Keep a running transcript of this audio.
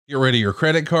Get rid of your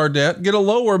credit card debt, get a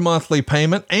lower monthly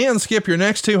payment, and skip your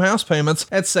next 2 house payments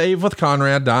at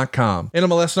SaveWithConrad.com.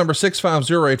 NMLS number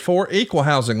 65084, equal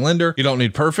housing lender. You don't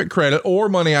need perfect credit or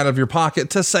money out of your pocket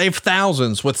to save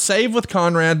thousands with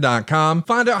SaveWithConrad.com.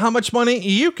 Find out how much money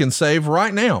you can save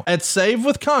right now at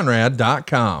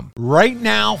SaveWithConrad.com. Right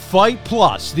now, Fight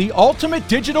Plus, the ultimate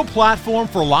digital platform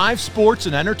for live sports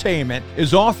and entertainment,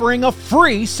 is offering a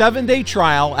free 7-day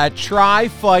trial at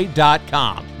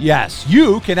TryFight.com. Yes,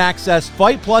 you can access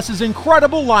Fight Plus's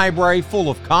incredible library full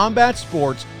of combat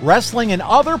sports, wrestling, and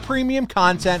other premium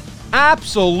content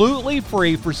absolutely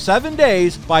free for 7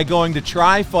 days by going to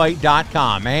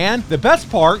TryFight.com. And the best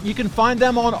part, you can find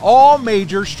them on all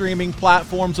major streaming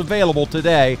platforms available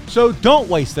today. So don't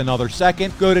waste another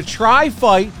second. Go to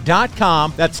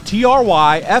TryFight.com, that's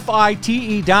TryFite.com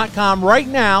right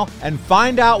now, and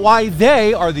find out why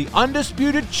they are the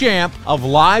undisputed champ of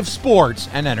live sports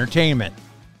and entertainment.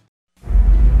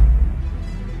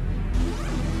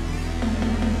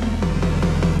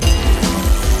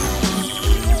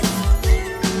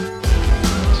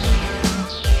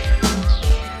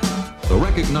 The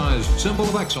recognized symbol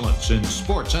of excellence in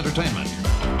sports entertainment.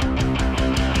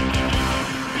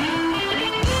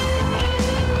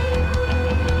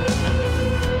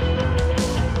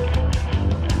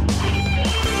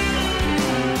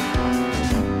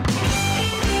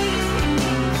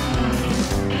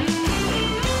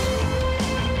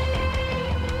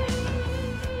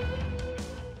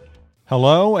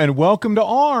 Hello and welcome to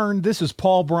ARN. This is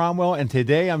Paul Bromwell, and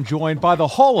today I'm joined by the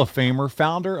Hall of Famer,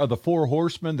 founder of the Four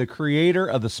Horsemen, the creator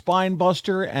of the Spine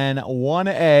Buster, and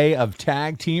 1A of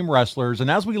tag team wrestlers.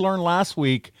 And as we learned last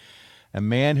week, a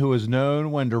man who is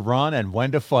known when to run and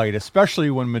when to fight, especially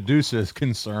when Medusa is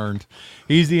concerned.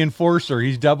 He's the enforcer.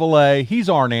 He's AA. He's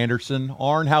Arn Anderson.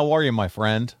 Arn, how are you, my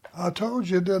friend? I told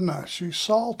you, didn't I? She's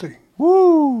salty.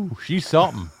 Woo! She's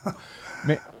something.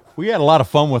 Man, we had a lot of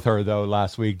fun with her, though,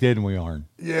 last week, didn't we, Arn?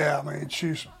 Yeah, I mean,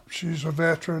 she's a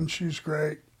veteran. She's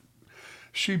great.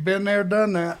 She's been there,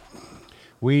 done that.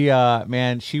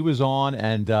 Man, she was on,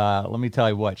 and let me tell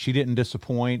you what, she didn't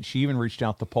disappoint. She even reached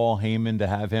out to Paul Heyman to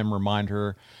have him remind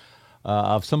her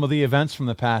of some of the events from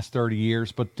the past 30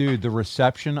 years. But, dude, the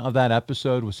reception of that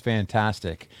episode was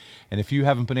fantastic. And if you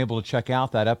haven't been able to check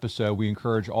out that episode, we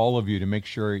encourage all of you to make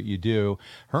sure you do.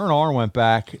 Her and Arn went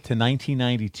back to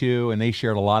 1992, and they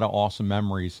shared a lot of awesome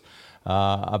memories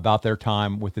about their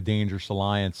time with the Dangerous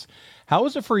Alliance. How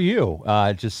was it for you,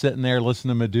 just sitting there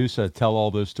listening to Medusa tell all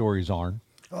those stories, Arn?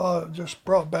 It just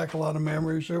brought back a lot of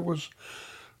memories. It was,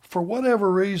 for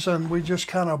whatever reason, we just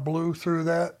kind of blew through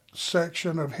that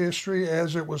section of history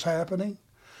as it was happening.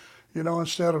 You know,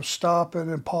 instead of stopping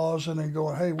and pausing and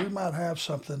going, hey, we might have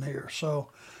something here. So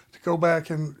to go back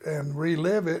and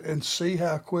relive it and see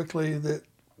how quickly that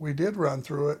we did run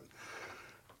through it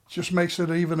just makes it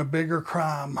even a bigger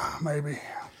crime, maybe.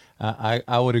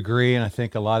 I would agree, and I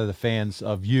think a lot of the fans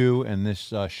of you and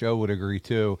this show would agree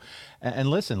too. And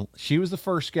listen, she was the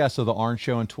first guest of the Arn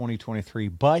Show in 2023,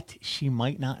 but she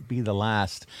might not be the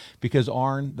last, because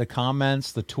Arn, the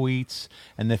comments, the tweets,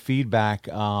 and the feedback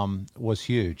was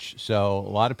huge. So a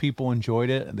lot of people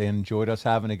enjoyed it. They enjoyed us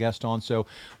having a guest on. So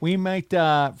we might,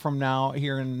 from now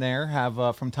here and there,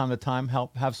 have from time to time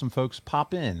have some folks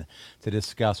pop in to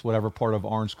discuss whatever part of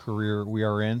Arn's career we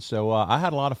are in. So I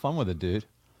had a lot of fun with it, dude.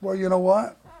 Well, you know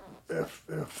what? If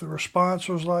the response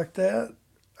was like that,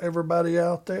 everybody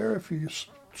out there, if you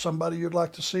somebody you'd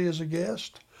like to see as a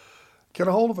guest, get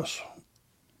a hold of us.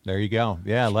 There you go.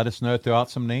 Yeah, let us know. Throw out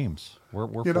some names. We're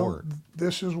you for know, it.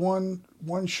 This is one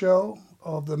show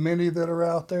of the many that are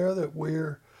out there that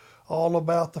we're all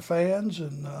about the fans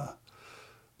and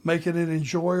making it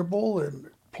enjoyable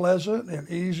and pleasant and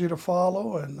easy to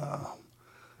follow. And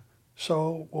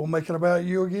so we'll make it about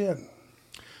you again.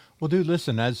 Well, dude,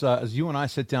 listen, as you and I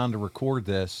sit down to record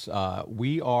this,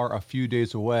 we are a few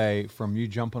days away from you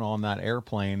jumping on that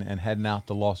airplane and heading out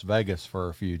to Las Vegas for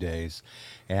a few days.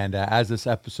 And as this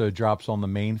episode drops on the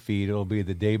main feed, it'll be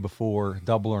the day before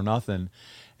Double or Nothing.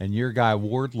 And your guy,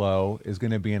 Wardlow, is going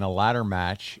to be in a ladder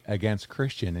match against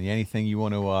Christian. And anything you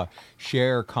want to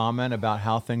share or comment about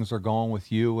how things are going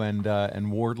with you and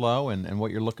Wardlow and what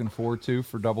you're looking forward to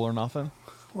for Double or Nothing?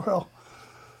 Well,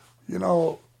 you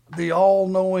know, the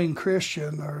all-knowing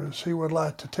Christian, or as he would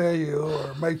like to tell you,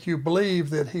 or make you believe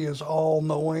that he is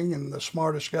all-knowing and the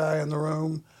smartest guy in the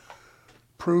room,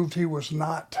 proved he was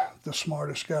not the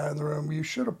smartest guy in the room. You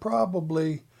should have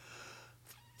probably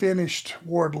finished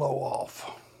Wardlow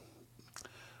off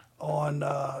on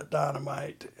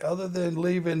Dynamite. Other than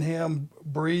leaving him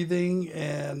breathing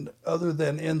and other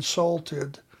than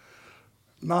insulted,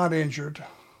 not injured,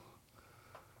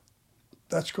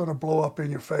 that's going to blow up in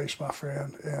your face, my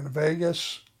friend. And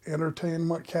Vegas,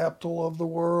 entertainment capital of the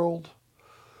world,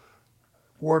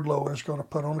 Wardlow is going to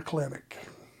put on a clinic.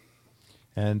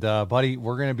 And, buddy,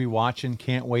 we're going to be watching.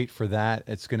 Can't wait for that.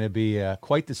 It's going to be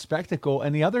quite the spectacle.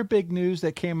 And the other big news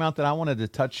that came out that I wanted to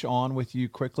touch on with you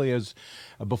quickly is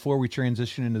before we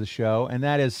transition into the show, and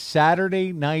that is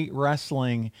Saturday Night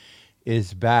Wrestling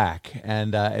is back,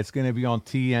 and it's going to be on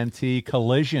TNT.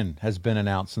 Collision has been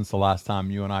announced since the last time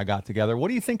you and I got together. What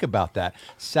do you think about that?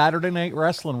 Saturday Night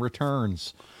Wrestling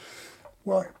returns.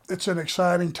 Well, it's an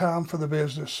exciting time for the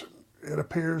business. It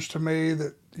appears to me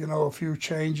that, a few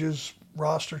changes,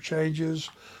 roster changes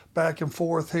back and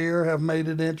forth here have made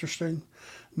it interesting.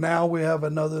 Now we have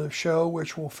another show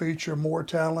which will feature more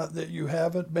talent that you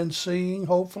haven't been seeing,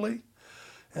 hopefully.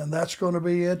 And that's going to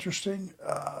be interesting.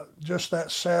 Just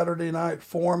that Saturday night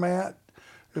format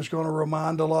is going to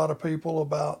remind a lot of people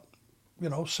about,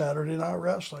 Saturday Night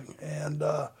Wrestling. And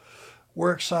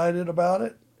we're excited about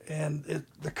it. And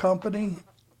the company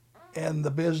and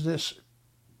the business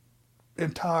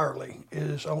entirely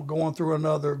is going through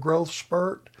another growth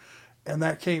spurt, and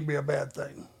that can't be a bad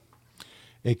thing.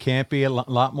 It can't be. A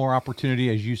lot more opportunity,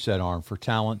 as you said, Arn, for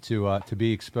talent to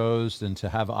be exposed and to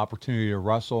have an opportunity to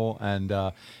wrestle. And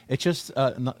it's just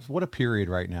what a period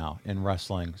right now in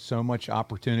wrestling. So much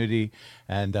opportunity,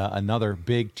 and another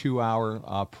big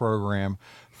 2-hour program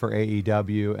for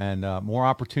AEW, and more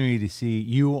opportunity to see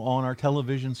you on our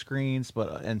television screens,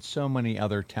 and so many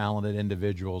other talented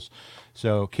individuals.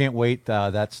 So can't wait.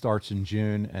 That starts in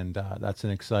June, and that's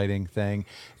an exciting thing.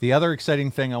 The other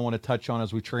exciting thing I want to touch on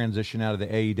as we transition out of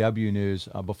the AEW news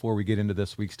before we get into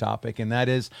this week's topic, and that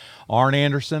is Arn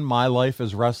Anderson, My Life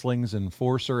as Wrestling's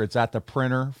Enforcer. It's at the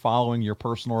printer following your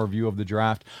personal review of the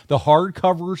draft. The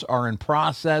hardcovers are in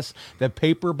process. The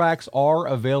paperbacks are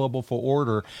available for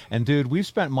order. And, dude, we've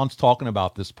spent months talking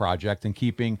about this project and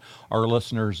keeping our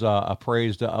listeners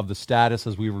appraised of the status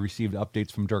as we've received updates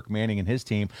from Dirk Manning and his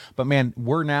team. But, man,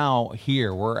 we're now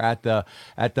here. We're at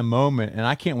the moment, and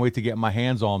I can't wait to get my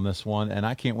hands on this one, and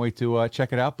I can't wait to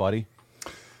check it out, buddy.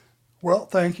 Well,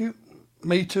 thank you.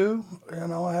 Me too.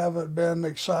 I haven't been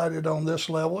excited on this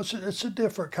level. It's a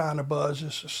different kind of buzz.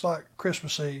 It's just like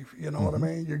Christmas Eve. You know what I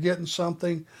mean? You're getting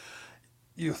something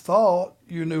you thought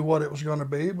you knew what it was going to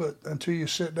be, but until you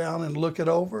sit down and look it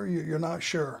over, you're not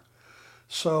sure.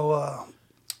 So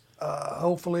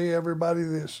hopefully everybody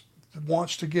that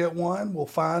wants to get one will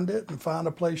find it and find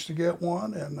a place to get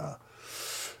one. And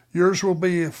yours will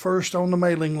be first on the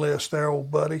mailing list there, old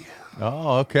buddy.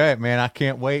 Oh, okay, man. I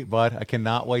can't wait, bud. I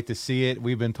cannot wait to see it.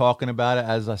 We've been talking about it,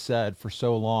 as I said, for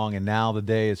so long, and now the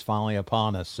day is finally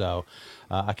upon us. So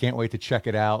I can't wait to check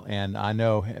it out. And I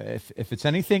know if it's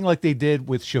anything like they did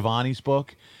with Shivani's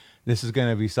book, this is going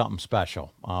to be something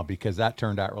special because that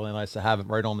turned out really nice. I have it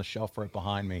right on the shelf right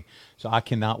behind me. So I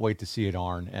cannot wait to see it,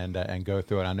 Arn, and go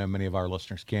through it. I know many of our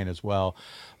listeners can as well.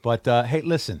 But, hey,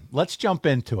 listen, let's jump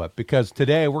into it because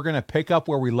today we're going to pick up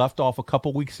where we left off a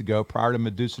couple weeks ago prior to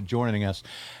Medusa joining us.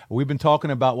 We've been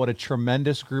talking about what a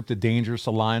tremendous group the Dangerous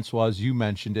Alliance was. You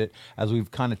mentioned it as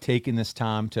we've kind of taken this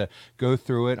time to go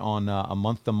through it on a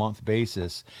month-to-month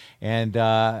basis. And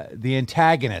the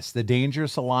antagonists, the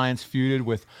Dangerous Alliance, feuded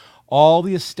with all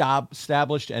the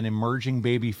established and emerging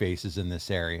baby faces in this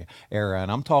era.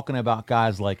 And I'm talking about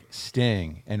guys like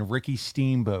Sting and Ricky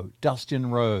Steamboat,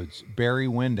 Dustin Rhodes, Barry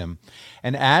Windham.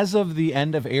 And as of the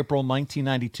end of April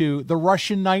 1992, the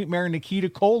Russian Nightmare Nikita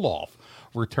Koloff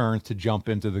returns to jump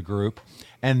into the group.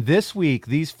 And this week,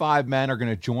 these 5 men are going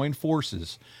to join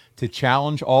forces to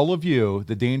challenge all of you,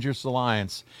 the Dangerous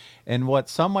Alliance. And what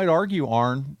some might argue,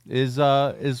 Arn, is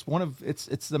one of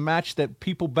it's the match that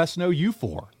people best know you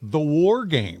for, the War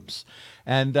Games.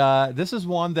 And this is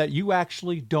one that you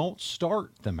actually don't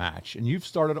start the match, and you've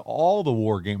started all the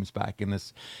War Games back in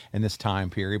this time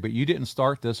period, but you didn't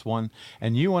start this one.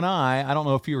 And you and I don't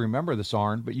know if you remember this,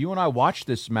 Arn, but you and I watched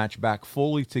this match back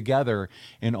fully together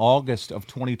in August of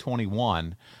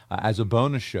 2021 as a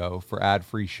bonus show for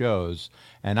ad-free shows.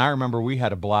 And I remember we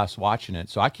had a blast watching it,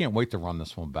 so I can't wait to run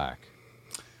this one back.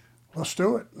 Let's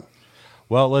do it.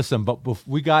 Well, listen, but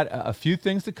we got a few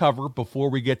things to cover before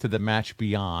we get to the match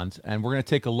beyond, and we're going to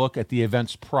take a look at the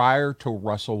events prior to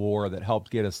Wrestle War that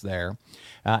helped get us there.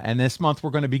 And this month, we're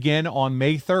going to begin on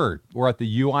May 3rd. We're at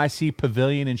the UIC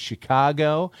Pavilion in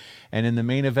Chicago, and in the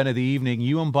main event of the evening,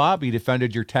 you and Bobby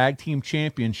defended your tag team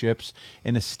championships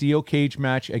in a steel cage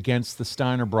match against the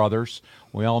Steiner brothers.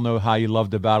 We all know how you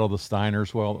love to battle the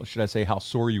Steiners. Well, should I say how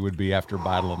sore you would be after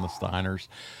battling the Steiners.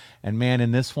 And, man,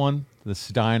 in this one, the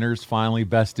Steiners finally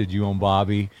bested you and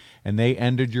Bobby, and they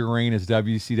ended your reign as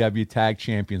WCW Tag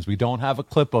Champions. We don't have a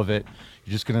clip of it.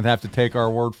 You're just going to have to take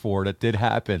our word for it. It did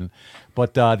happen.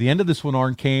 But the end of this one,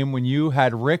 Arn, came when you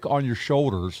had Rick on your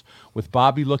shoulders with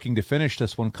Bobby looking to finish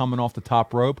this one coming off the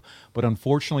top rope. But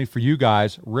unfortunately for you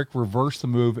guys, Rick reversed the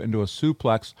move into a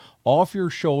suplex off your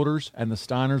shoulders, and the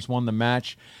Steiners won the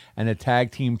match and the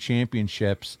tag team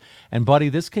championships. And, buddy,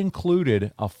 this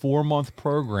concluded a 4-month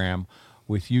program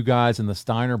with you guys and the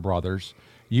Steiner brothers.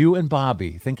 You and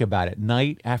Bobby, think about it,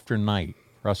 night after night,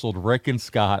 wrestled Rick and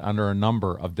Scott under a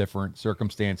number of different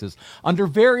circumstances, under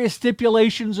various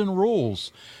stipulations and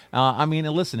rules. I mean,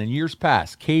 listen, in years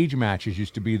past, cage matches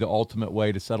used to be the ultimate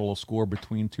way to settle a score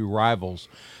between two rivals.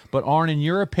 But, Arn, in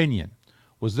your opinion,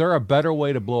 was there a better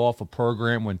way to blow off a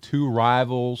program when two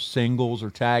rivals, singles, or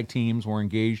tag teams were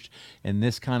engaged in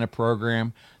this kind of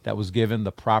program that was given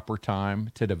the proper time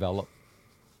to develop?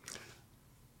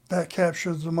 That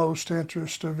captures the most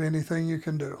interest of anything you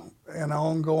can do. An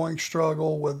ongoing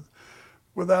struggle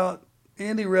without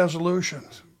any resolution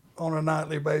on a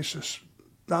nightly basis,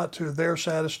 not to their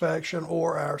satisfaction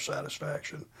or our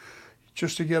satisfaction,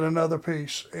 just to get another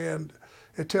piece. And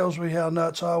it tells me how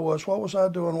nuts I was. What was I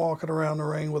doing walking around the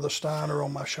ring with a Steiner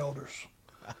on my shoulders?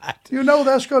 You know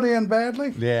that's going to end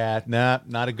badly. Yeah,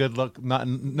 not a good look.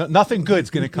 Nothing good's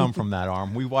going to come from that,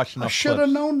 Arm. We watched enough I should have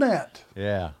known that.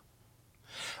 Yeah.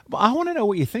 But I want to know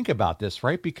what you think about this,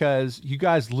 right? Because you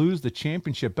guys lose the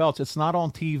championship belts. It's not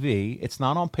on TV. It's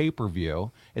not on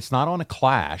pay-per-view. It's not on a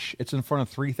Clash. It's in front of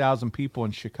 3,000 people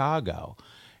in Chicago.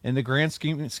 In the grand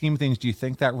scheme of things, do you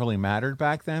think that really mattered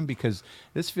back then? Because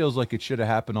this feels like it should have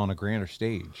happened on a grander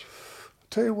stage.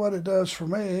 Tell you what it does for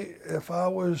me. If I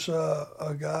was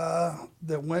a guy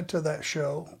that went to that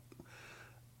show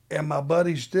and my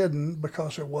buddies didn't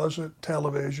because it wasn't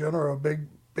television or a big,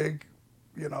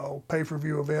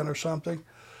 pay-per-view event or something,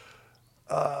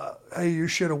 hey, you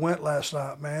should have went last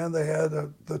night, man. They had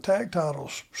the tag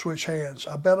titles switch hands.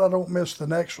 I bet I don't miss the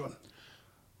next one.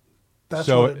 That's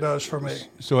what it does for me.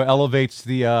 So it elevates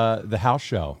the house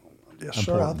show. Yes,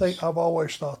 sir. I think I've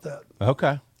always thought that.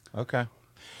 Okay.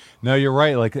 No, you're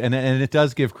right. And it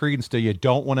does give credence to you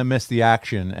don't want to miss the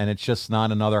action, and it's just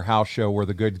not another house show where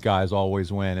the good guys always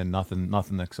win and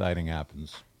nothing exciting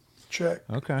happens. Check.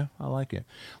 Okay, I like it.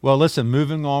 Well, listen,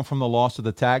 moving on from the loss of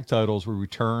the tag titles, we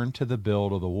return to the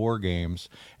build of the War Games,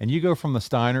 and you go from the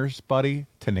Steiners, buddy,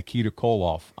 to Nikita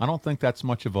Koloff. I don't think that's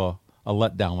much of a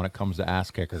letdown when it comes to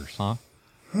ass kickers, huh?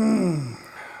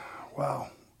 Wow.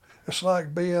 It's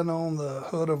like being on the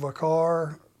hood of a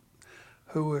car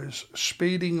who is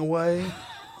speeding away.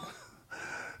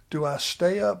 Do I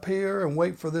stay up here and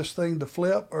wait for this thing to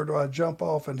flip, or do I jump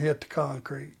off and hit the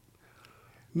concrete?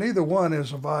 Neither one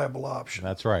is a viable option.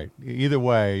 That's right. Either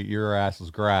way, your ass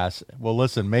is grass. Well,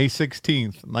 listen, May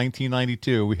 16th,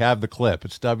 1992, we have the clip.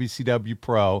 It's WCW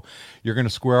Pro. You're going to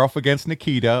square off against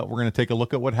Nikita. We're going to take a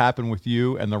look at what happened with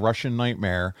you and the Russian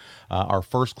Nightmare. Our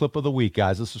first clip of the week,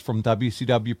 guys. This is from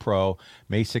WCW Pro,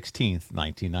 May 16th,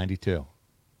 1992.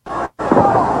 And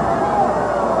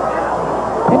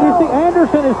you see,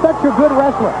 Anderson is such a good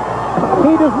wrestler.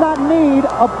 He does not need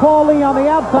a Paulie on the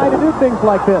outside to do things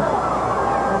like this.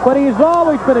 But he's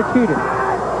always been a cheater.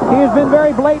 He has been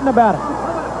very blatant about it.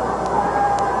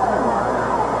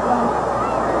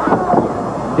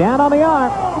 Down on the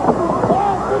arm.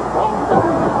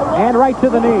 And right to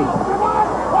the knee.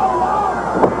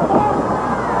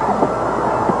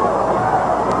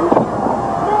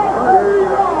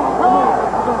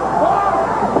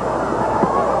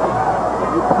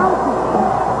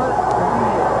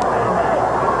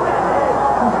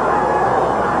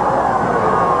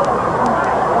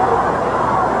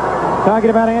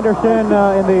 Talking about Anderson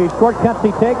in the shortcuts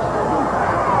he takes.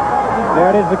 There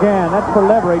it is again. That's for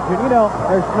leverage. And,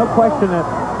 there's no question that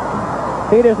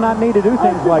he does not need to do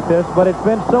things like this, but it's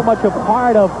been so much a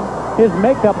part of his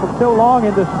makeup for so long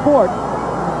in the sport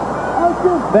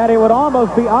that it would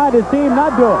almost be odd to see him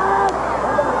not do it.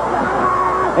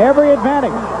 Every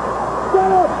advantage.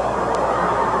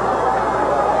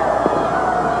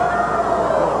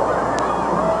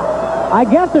 I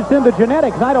guess it's in the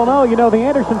genetics. I don't know. The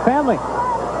Anderson family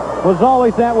was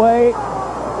always that way.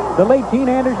 The late Gene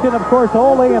Anderson, of course,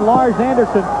 Ole and Lars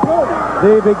Anderson,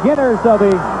 the beginners of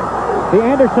the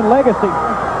Anderson legacy,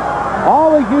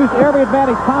 always used every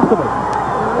advantage possible.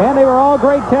 And they were all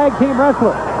great tag team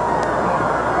wrestlers.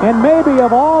 And maybe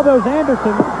of all those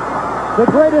Andersons, the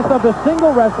greatest of the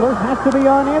single wrestlers has to be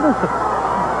Arn Anderson.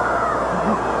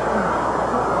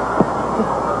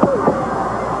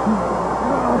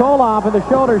 Koloff and the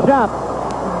shoulders up.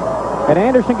 And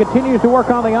Anderson continues to work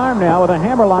on the arm now with a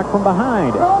hammerlock from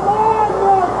behind.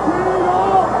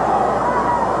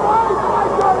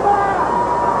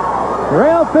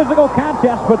 Real physical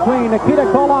contest between Nikita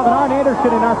Koloff and Arn Anderson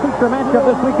in our feature matchup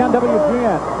this week on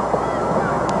WGN.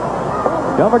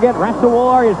 Don't forget, Wrestle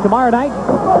War is tomorrow night.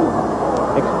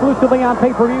 Exclusively on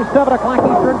pay-per-view, 7 o'clock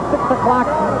Eastern, 6 o'clock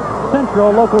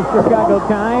Central, local Chicago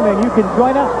time. And you can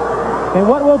join us in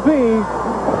what will be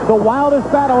the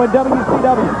wildest battle in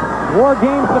WCW. War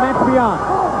Games, the match beyond.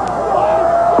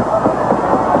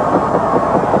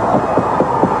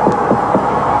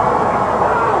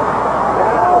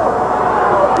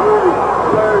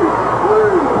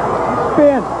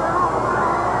 Spin.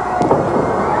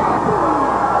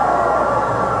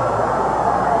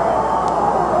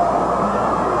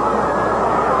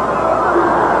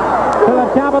 To the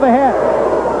top of the head.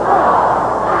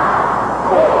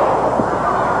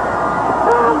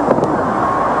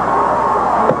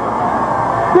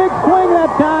 Big swing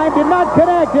that time, did not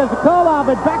connect as Koloff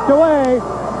had backed away.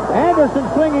 Anderson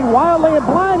swinging wildly and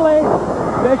blindly.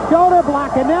 The shoulder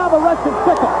block, and now the Russian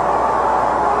sickle.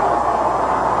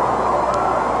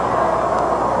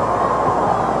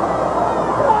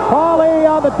 Paulie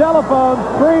on the telephone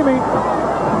screaming.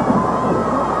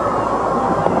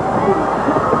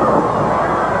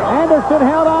 Anderson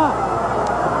held on.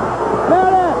 There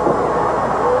it is.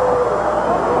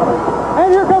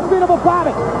 And here comes Beautiful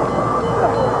Bobby.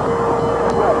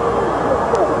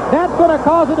 That's going to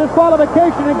cause a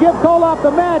disqualification and give Koloff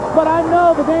the match, but I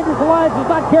know the Dangerous Alliance does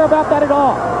not care about that at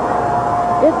all.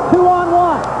 It's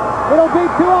 2-on-1. It'll be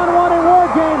 2-on-1 in War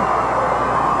Games.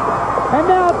 And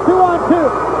now it's 2-on-2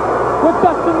 with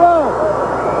Dustin Rhodes.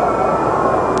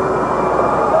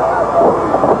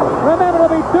 Remember,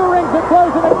 there'll be 2 rings that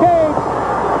close in the cage.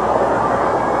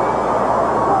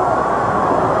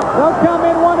 They'll come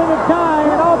in one at a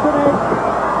time and alternate.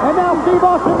 And now Steve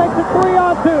Austin makes it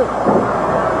 3-on-2.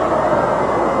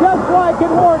 Just like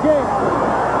in War Games.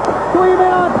 3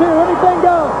 men on 2. Anything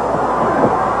goes.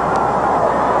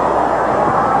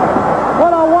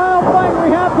 What a wild fight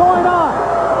we have going on.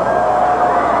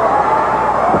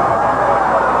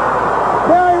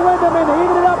 Barry Windham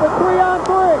heated it up at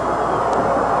 3-on-3.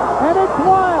 And it's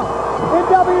wild in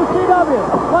WCW.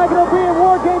 Like it'll be in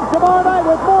War Games tomorrow night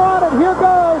with more on it. Here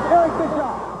goes Eric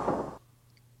Bischoff.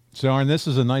 So, Arn, this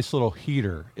is a nice little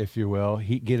heater, if you will.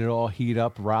 Get it all heat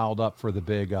up, riled up for the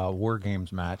big War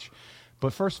Games match.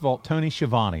 But first of all, Tony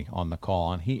Schiavone on the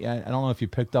call. And I don't know if you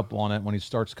picked up on it when he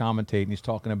starts commentating. He's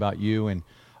talking about you and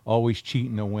always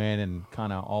cheating to win and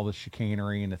kind of all the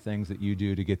chicanery and the things that you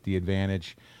do to get the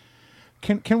advantage.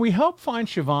 Can we help find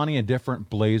Schiavone a different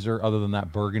blazer other than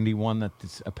that burgundy one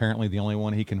that's apparently the only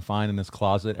one he can find in his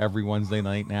closet every Wednesday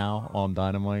night now on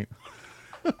Dynamite?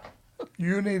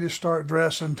 You need to start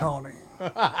dressing Tony.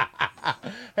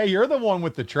 Hey, you're the one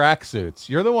with the tracksuits.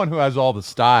 You're the one who has all the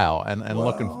style and Well,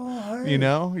 looking, hey. you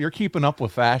know, you're keeping up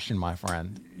with fashion, my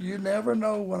friend. You never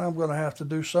know when I'm going to have to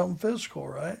do something physical,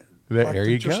 right? There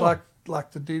you just go.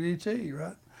 like the DDT,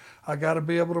 right? I got to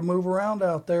be able to move around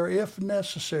out there if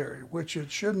necessary, which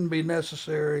it shouldn't be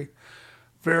necessary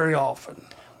very often.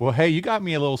 Well, hey, you got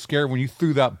me a little scared when you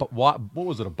threw that, what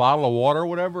was it, a bottle of water or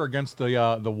whatever against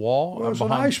the wall? Well, it was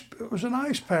an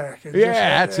ice pack.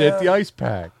 That's it, the ice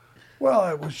pack.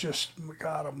 Well, it was just,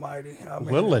 God almighty. I mean,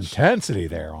 Little intensity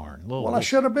there, Arn. Well, I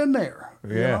should have been there.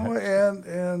 Yeah. You know,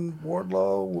 and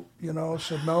Wardlow,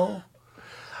 said no.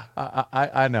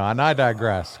 I know, and I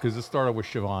digress because it started with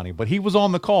Schiavone, but he was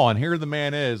on the call, and here the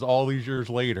man is all these years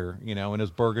later, in his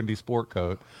burgundy sport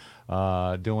coat,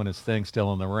 doing his thing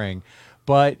still in the ring.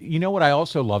 But you know what I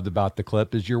also loved about the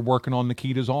clip is you're working on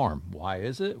Nikita's arm. Why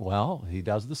is it? Well, he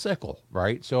does the sickle,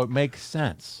 right? So it makes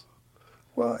sense.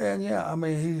 Well, and yeah, I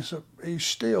mean,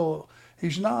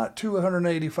 he's not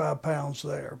 285 pounds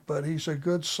there, but he's a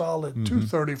good solid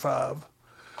 235.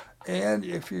 And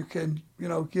if you can,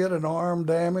 get an arm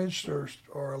damaged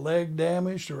or a leg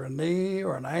damaged or a knee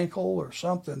or an ankle or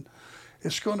something,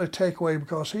 it's going to take away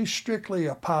because he's strictly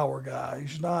a power guy.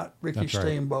 He's not Ricky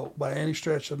Steamboat by any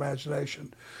stretch of the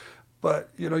imagination.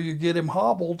 But, you get him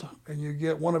hobbled and you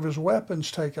get one of his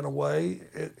weapons taken away,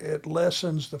 it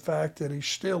lessens the fact that he's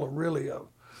still really a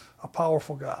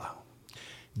powerful guy.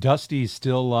 Dusty's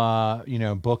still,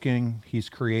 booking. He's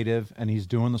creative, and he's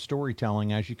doing the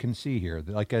storytelling, as you can see here.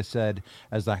 Like I said,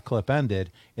 as that clip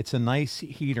ended, it's a nice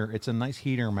heater. It's a nice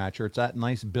heater match, or it's that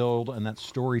nice build and that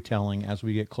storytelling as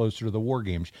we get closer to the War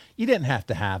Games. You didn't have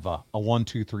to have a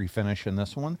 1-2-3 finish in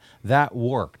this one. That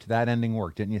worked. That ending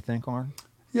worked, didn't you think, Arn?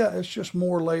 Yeah, it's just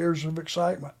more layers of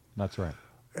excitement. That's right.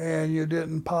 And you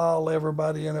didn't pile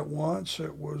everybody in at once.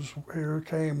 It was, here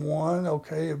came one,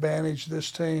 okay, advantage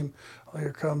this team.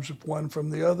 Here comes one from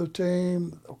the other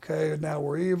team, okay, now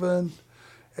we're even.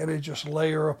 And it just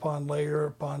layer upon layer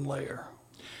upon layer.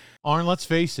 Arn, let's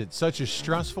face it, such a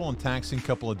stressful and taxing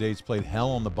couple of days played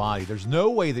hell on the body. There's no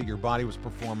way that your body was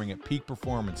performing at peak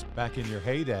performance back in your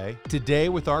heyday. Today,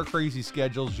 with our crazy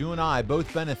schedules, you and I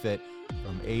both benefit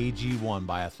from AG1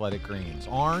 by Athletic Greens.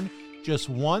 Arn, just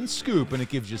one scoop and it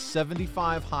gives you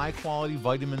 75 high-quality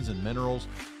vitamins and minerals.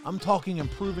 I'm talking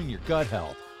improving your gut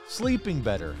health, sleeping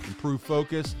better, improved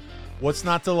focus. What's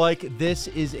not to like? This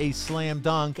is a slam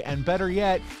dunk, and better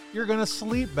yet, you're going to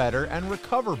sleep better and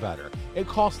recover better. It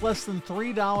costs less than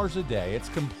 $3 a day. It's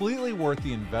completely worth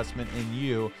the investment in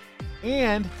you,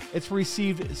 and it's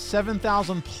received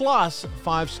 7,000 plus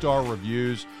 5-star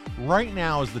reviews. Right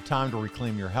now is the time to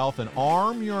reclaim your health and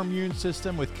arm your immune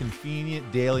system with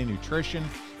convenient daily nutrition.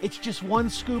 It's just one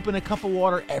scoop in a cup of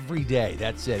water every day.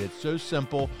 That's it. It's so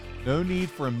simple. No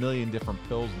need for a million different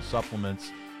pills and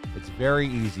supplements. It's very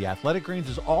easy. Athletic Greens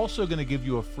is also going to give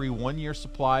you a free 1-year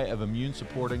supply of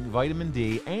immune-supporting vitamin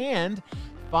D and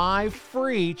 5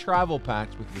 free travel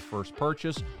packs with your first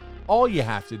purchase. All you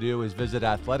have to do is visit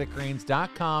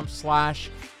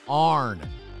athleticgreens.com/ARN.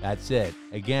 That's it.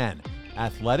 Again,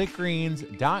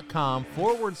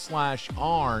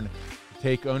 athleticgreens.com/ARN to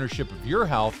take ownership of your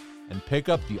health and pick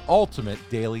up the ultimate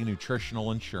daily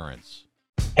nutritional insurance.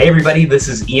 Hey everybody, this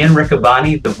is Ian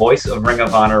Riccaboni, the voice of Ring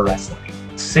of Honor Wrestling.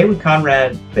 Say with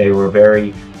Conrad, they were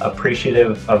very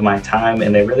appreciative of my time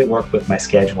and they really worked with my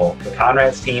schedule. The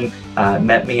Conrad's team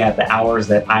met me at the hours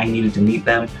that I needed to meet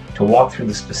them to walk through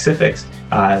the specifics.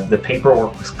 The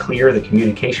paperwork was clear, the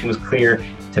communication was clear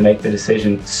to make the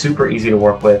decision super easy to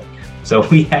work with. So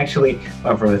we actually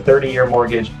went from a 30-year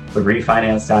mortgage, we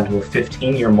refinanced down to a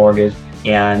 15-year mortgage,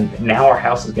 and now our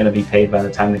house is going to be paid by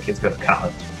the time the kids go to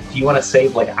college. If you want to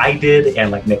save like I did and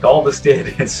like Nick Aldis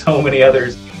did and so many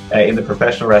others in the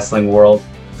professional wrestling world,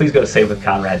 please go to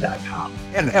savewithconrad.com.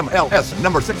 NMLS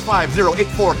number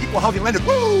 65084, equal housing lender.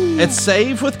 Woo! It's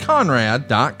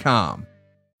savewithconrad.com.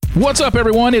 What's up,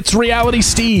 everyone? It's Reality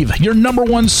Steve, your number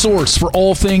one source for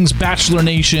all things Bachelor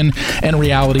Nation and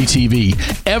reality TV.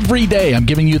 Every day, I'm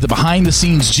giving you the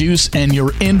behind-the-scenes juice and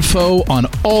your info on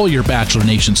all your Bachelor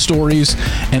Nation stories,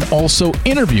 and also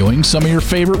interviewing some of your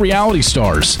favorite reality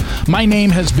stars. My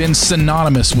name has been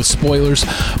synonymous with spoilers,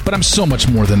 but I'm so much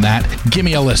more than that. Give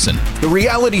me a listen. The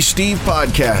Reality Steve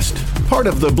Podcast, part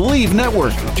of the Believe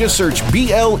Network. Just search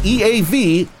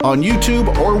BLEAV on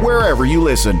YouTube or wherever you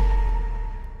listen.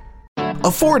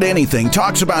 Afford Anything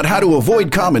talks about how to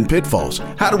avoid common pitfalls,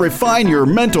 how to refine your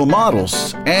mental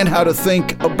models, and how to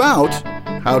think about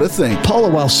how to think. Paula,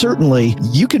 while certainly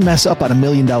you can mess up on $1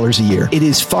 million a year, it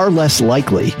is far less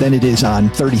likely than it is on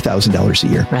 $30,000 a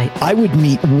year. Right. I would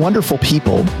meet wonderful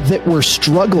people that were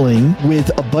struggling with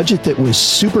a budget that was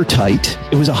super tight.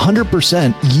 It was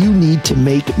 100% you need to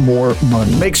make more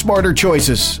money. Make smarter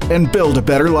choices and build a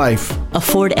better life.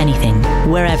 Afford Anything,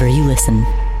 wherever you listen.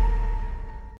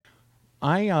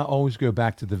 I always go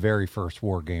back to the very first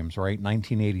War Games, right?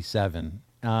 1987.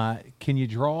 Can you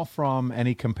draw from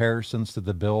any comparisons to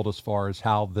the build as far as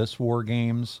how this War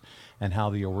Games and how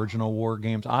the original War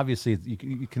Games? Obviously,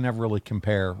 you can never really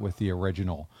compare with the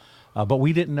original. But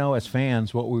we didn't know as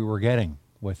fans what we were getting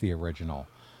with the original.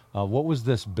 What was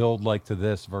this build like to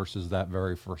this versus that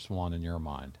very first one in your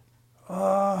mind?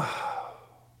 The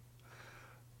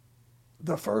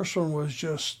first one was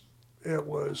just, it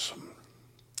was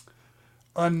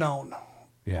unknown.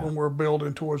 Yeah. When we're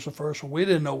building towards the first one, we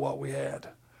didn't know what we had.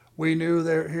 We knew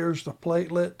here's the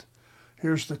platelet,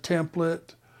 here's the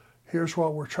template, here's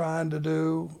what we're trying to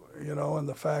do, and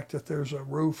the fact that there's a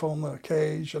roof on the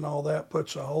cage and all that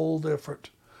puts a whole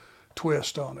different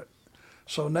twist on it.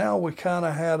 So now we kind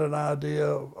of had an idea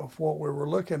of what we were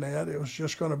looking at. It was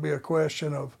just going to be a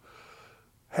question of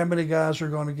how many guys are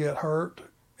going to get hurt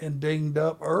and dinged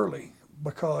up early,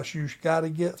 because you've got to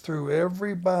get through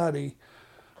everybody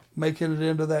making it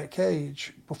into that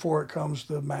cage before it comes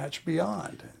to the match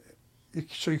beyond.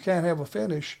 So you can't have a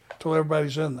finish till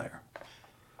everybody's in there.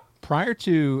 Prior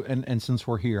to, and since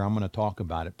we're here, I'm going to talk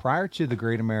about it. Prior to the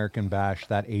Great American Bash,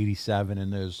 that 87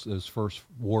 and those first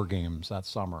War Games that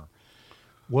summer,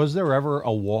 was there ever a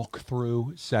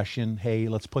walkthrough session? Hey,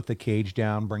 let's put the cage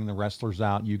down, bring the wrestlers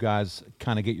out. You guys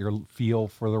kind of get your feel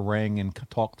for the ring and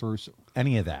talk through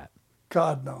any of that?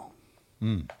 God, no.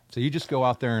 So you just go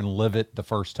out there and live it the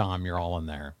first time you're all in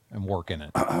there and working it.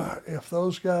 If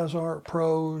those guys aren't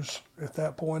pros at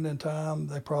that point in time,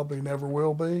 they probably never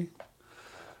will be.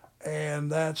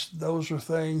 And those are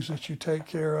things that you take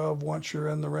care of once you're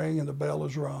in the ring and the bell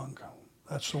is rung.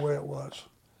 That's the way it was.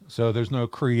 So there's no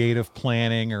creative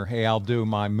planning or, hey, I'll do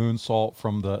my moonsault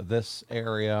from this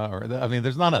area. I mean,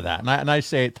 there's none of that. And I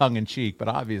say it tongue in cheek, but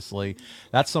obviously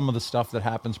that's some of the stuff that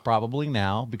happens probably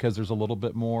now because there's a little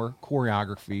bit more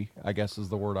choreography, I guess is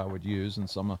the word I would use, and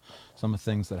some of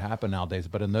things that happen nowadays.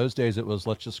 But in those days, it was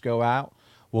let's just go out,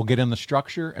 we'll get in the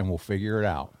structure, and we'll figure it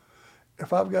out.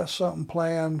 If I've got something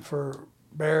planned for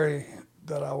Barry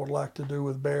that I would like to do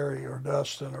with Barry or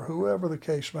Dustin or whoever the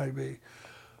case may be,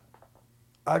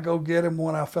 I go get him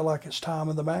when I feel like it's time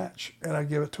of the match, and I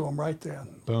give it to him right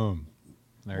then. Boom.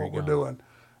 There you go. What we're doing.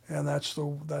 And that's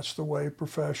the way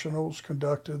professionals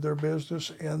conducted their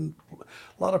business. And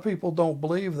a lot of people don't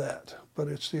believe that, but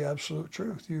it's the absolute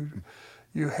truth.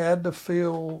 You had to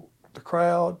feel the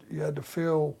crowd. You had to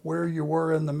feel where you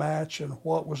were in the match and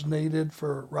what was needed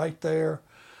for right there.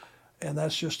 And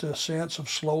that's just a sense of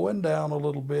slowing down a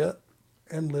little bit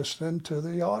and listening to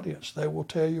the audience. They will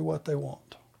tell you what they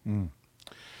want. Mm.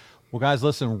 Well, guys,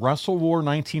 listen, Wrestle War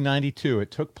 1992.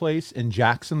 It took place in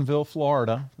Jacksonville,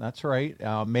 Florida. That's right.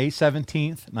 May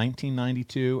 17th,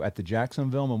 1992, at the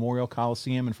Jacksonville Memorial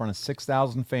Coliseum in front of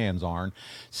 6,000 fans, Arn.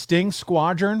 Sting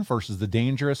Squadron versus the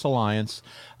Dangerous Alliance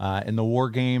in the War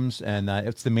Games. And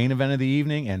it's the main event of the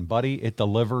evening. And, buddy, it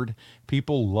delivered.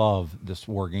 People love this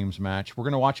War Games match. We're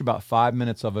going to watch about 5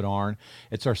 minutes of it, Arn.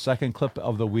 It's our second clip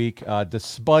of the week.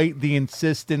 Despite the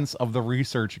insistence of the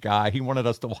research guy, he wanted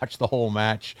us to watch the whole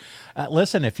match.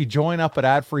 Listen, if you join up at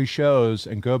Ad-Free Shows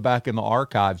and go back in the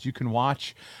archives, you can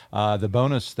watch the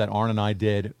bonus that Arn and I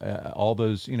did all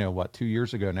those, 2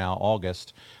 years ago now,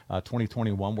 August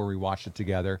 2021, where we watched it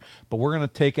together. But we're going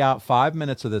to take out 5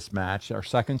 minutes of this match, our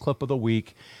second clip of the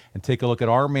week, and take a look at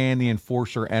our man, the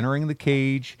Enforcer, entering the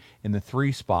cage in the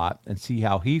 3 spot and see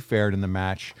how he fared in the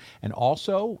match. And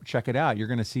also, check it out, you're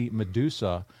going to see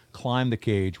Medusa climb the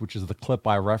cage, which is the clip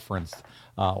I referenced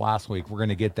last week. We're going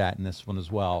to get that in this one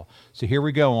as well. So here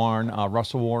we go, Arn.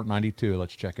 Wrestle War 92.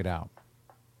 Let's check it out.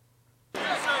 We're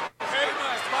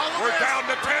down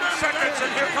to 10 seconds,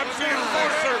 and here comes the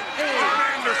Enforcer,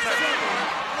 Arn Anderson. 5,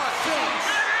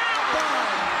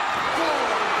 4,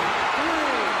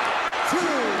 3, 2, 1.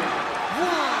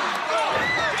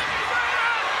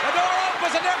 The door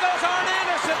opens, and there goes Arn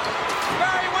Anderson.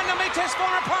 Barry Windham meets his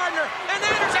former partner, and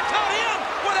Anderson caught him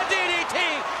with a DDT.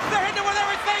 They're hitting with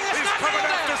everything. He's not coming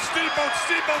after Steamboat.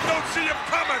 Steamboat don't see him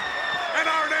coming. And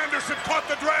Arn Anderson caught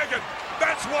the dragon.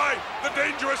 That's why the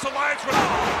Dangerous Alliance was...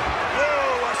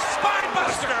 Oh, a spine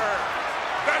buster.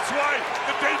 That's why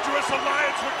the Dangerous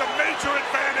Alliance with the major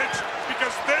advantage,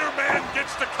 because their man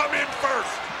gets to come in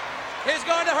first. He's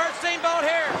going to hurt Steamboat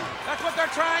here. That's what they're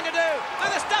trying to do.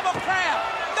 Look at this double crab.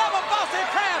 Double Boston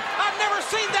crab. I've never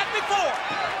seen that before.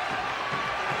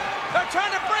 They're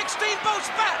trying to break Steamboat's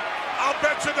back. I'll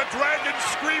bet you the Dragon's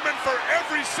screaming for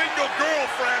every single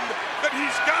girlfriend that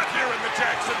he's got here in the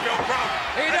Jacksonville crowd.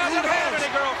 He doesn't have any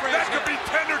girlfriends. That could be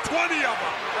 10 or 20 of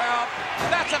them. Well,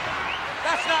 that's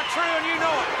not true, and you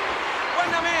know it.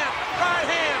 Windham in, right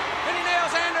hand, and he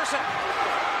nails Anderson.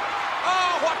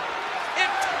 Oh, what?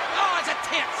 It's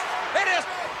intense. It is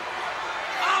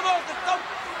almost the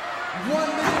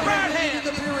 1 minute right hand.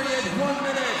 The period, 1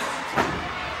 minute.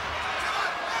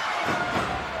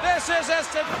 This is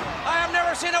instant. I have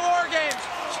never seen a War Games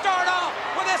start off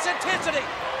with this intensity.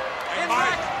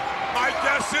 My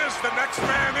guess is the next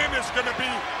man in is going to be,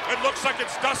 it looks like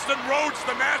it's Dustin Rhodes,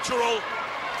 the natural.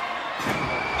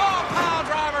 Oh, pile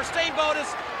driver. Steamboat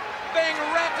is being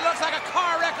wrecked. It looks like a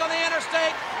car wreck on the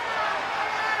interstate.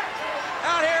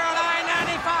 Out here on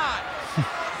I-95.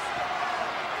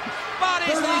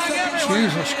 Bodies lying everywhere.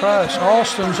 Jesus Christ,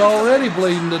 Austin's already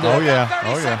bleeding to death. Oh, yeah.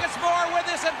 30 seconds more with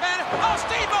this advantage. Oh,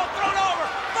 Steamboat thrown over.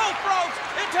 Both ropes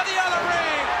into the other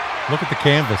ring. Look at the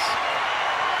canvas.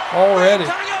 Already.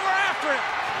 Turning over after him.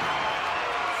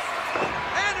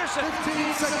 Anderson.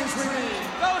 15 seconds remaining.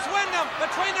 Goes Windham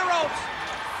between the ropes.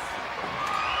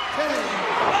 10.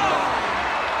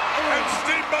 And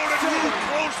Steamboat and Roode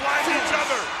clothesline each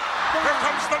other. Here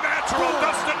comes the natural,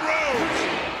 Dustin Rhodes.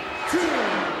 2,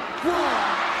 1.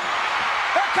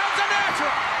 Here comes the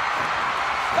natural.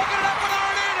 Hooking it up with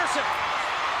Arn Anderson.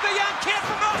 The young kid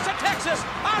from Austin, Texas.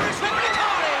 Irish whip, and he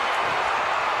caught him.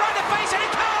 Right in the face, and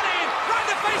he caught him. Right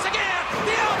in the face again.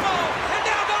 The elbow, and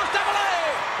down goes Double A.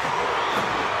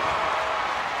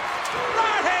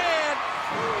 Right hand.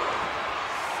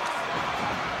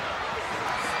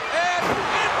 And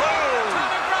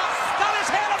atomic drop. Got his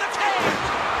head on the cage.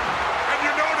 And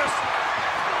you notice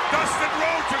Dustin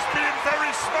Rhodes is being very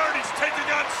smart. He's taking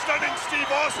on stunning Steve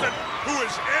Austin, who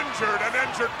is injured and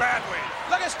injured badly.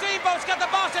 Look at Steamboat's got the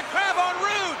Boston Crab on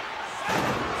Roode.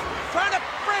 Trying to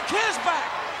break his back.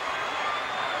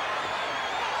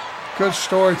 Good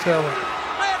storytelling.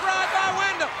 Red ride by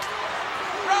Wyndham.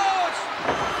 Rhodes.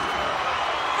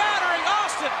 Battering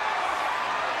Austin.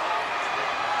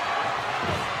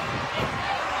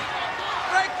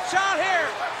 Great shot here.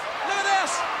 Look at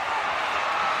this.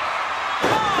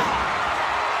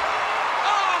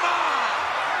 Oh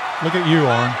my. Look at you,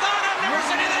 Arn. I've never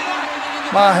seen anything like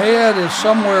it. My head is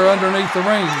somewhere underneath the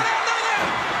ring. Look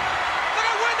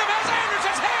at Wyndham has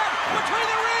Anderson's head between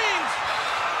the rings.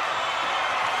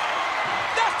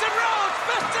 Dustin Rhodes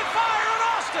fisted fire on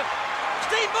Austin.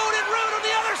 Steamboat and Rude on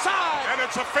the other side. And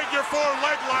it's a figure 4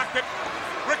 leg lock that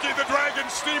Ricky the Dragon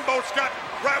Steamboat's got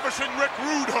Ravishing Rick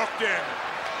Rude hooked in.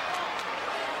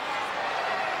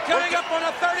 Coming up on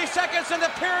the 30 seconds in the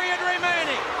period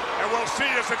remaining. And we'll see,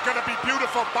 is it going to be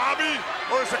Beautiful Bobby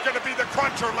or is it going to be the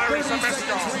Cruncher Larry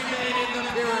Zbyszko?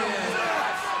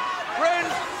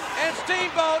 Rude and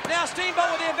Steamboat. Now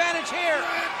Steamboat with the advantage here.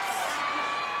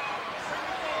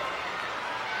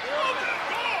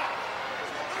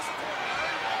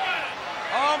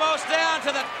 Almost down to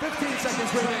the 15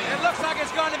 seconds remaining. It looks like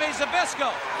it's going to be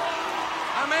Zbyszko.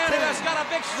 A man who has got a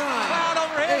big cloud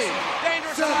over his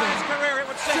dangerous alliance career, it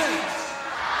would seem.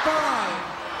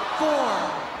 5, 4,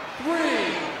 3,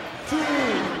 2,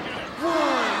 1.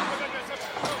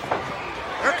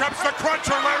 Here comes the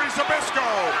Cruncher Larry Zbyszko.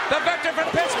 The victor from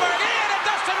Pittsburgh, and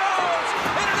Dustin Rhodes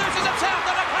introduces himself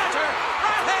to the Cruncher.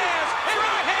 Right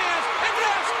hands, and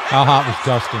lifts. How hot was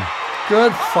Dustin?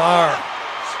 Good fire.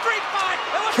 Street fight.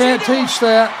 Can't teach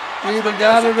that. You either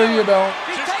got it or you don't.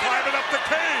 She's climbing up the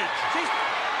cage.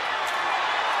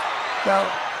 Now,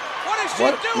 What is she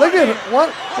doing? look at it.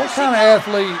 What kind of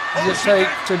athlete does it take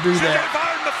to do that?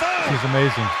 She's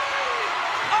amazing.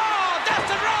 Oh,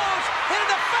 Dustin Rhodes hit in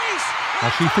the face.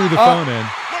 Now she threw the phone in.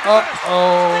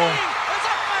 Uh-oh. It's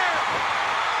up there.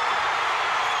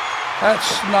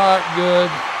 That's not good.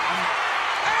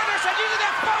 Anderson using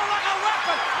that phone like a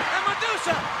weapon, and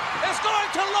Medusa is going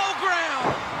to low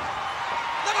ground.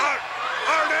 Look at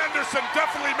Arn Anderson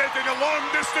definitely making a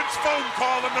long-distance phone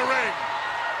call in the ring.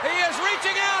 He is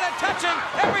reaching out and touching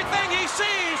everything he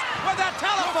sees with that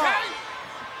telephone.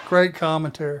 Great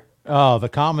commentary. Oh, the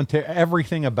commentary,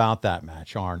 everything about that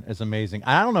match, Arn, is amazing.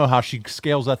 I don't know how she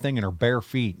scales that thing in her bare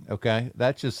feet, okay?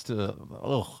 That just, that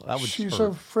would She's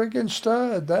hurt. a freaking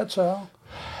stud, that's how.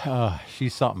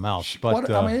 She's something else.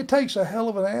 But I mean, it takes a hell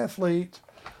of an athlete.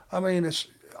 I mean, it's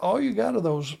all you got are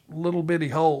those little bitty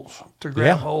holes to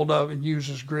grab hold of and use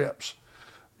as grips.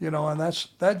 You know, and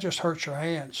that just hurts your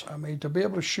hands. I mean, to be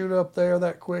able to shoot up there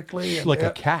that quickly and like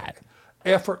a cat,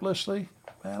 effortlessly,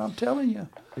 man, I'm telling you.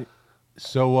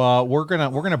 So we're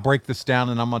gonna break this down,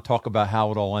 and I'm gonna talk about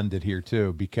how it all ended here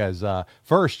too. Because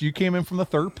first, you came in from the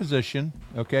 3rd position.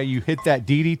 Okay, you hit that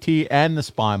DDT and the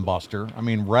spine buster. I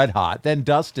mean, red hot. Then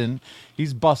Dustin,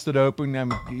 he's busted open.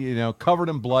 Covered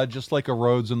in blood, just like a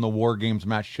Rhodes in the War Games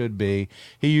match should be.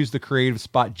 He used the creative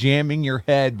spot, jamming your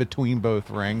head between both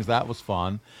rings. That was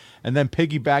fun. And then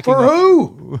piggybacking for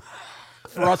who?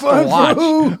 For us to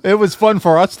watch. It was fun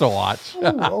for us to watch. Ooh,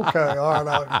 okay, all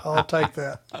right, I'll take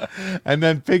that. And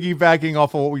then piggybacking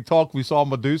off of what we talked, we saw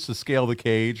Medusa scale the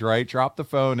cage, right? Drop the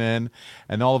phone in,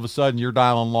 and all of a sudden you're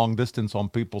dialing long distance on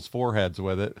people's foreheads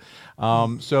with it.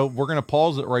 So we're going to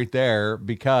pause it right there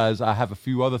because I have a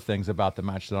few other things about the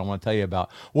match that I want to tell you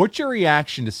about. What's your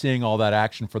reaction to seeing all that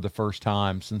action for the first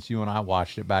time since you and I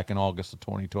watched it back in August of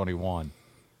 2021?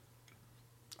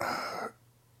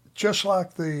 Just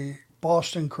like the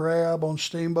Boston Crab on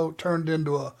Steamboat turned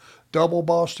into a double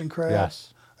Boston Crab.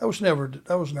 Yes. That was never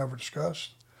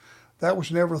discussed. That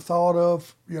was never thought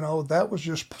of. That was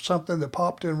just something that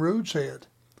popped in Rude's head.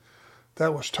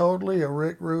 That was totally a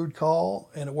Rick Rude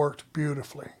call, and it worked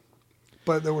beautifully.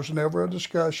 But there was never a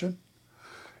discussion.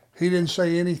 He didn't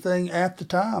say anything at the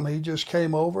time. He just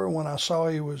came over, and when I saw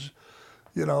he was,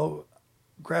 I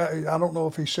don't know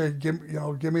if he said, give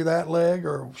me that leg,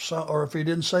 or if he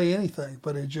didn't say anything,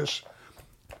 but it's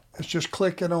just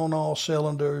clicking on all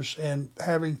cylinders and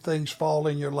having things fall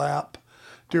in your lap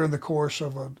during the course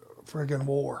of a friggin'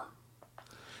 war.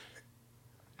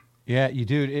 Yeah, you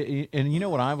do. And you know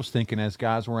what I was thinking as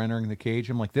guys were entering the cage?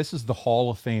 I'm like, this is the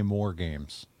Hall of Fame War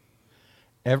Games.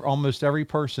 Almost every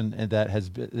person that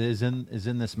is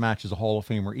in this match is a Hall of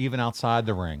Famer, even outside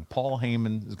the ring. Paul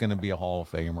Heyman is going to be a Hall of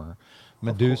Famer.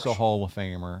 Medusa, Hall of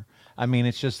Famer. I mean,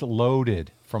 it's just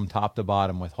loaded from top to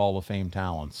bottom with Hall of Fame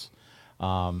talents.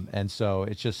 And so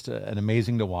it's just an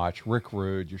amazing to watch. Rick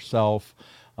Rude, yourself,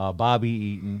 Bobby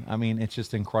Eaton. I mean, it's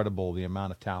just incredible the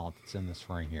amount of talent that's in this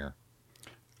ring here.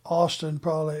 Austin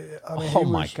probably, oh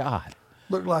my God.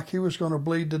 Looked like he was going to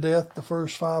bleed to death the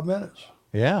first 5 minutes.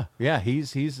 Yeah,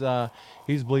 he's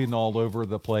bleeding all over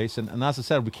the place, and as I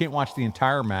said, we can't watch the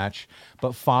entire match,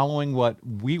 but following what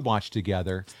we watched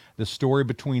together, the story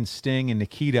between Sting and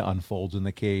Nikita unfolds in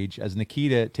the cage as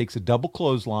Nikita takes a double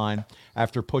clothesline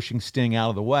after pushing Sting out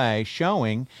of the way,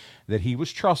 showing that he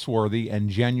was trustworthy and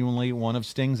genuinely one of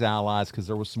Sting's allies, because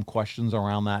there was some questions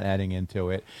around that heading into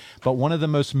it. But one of the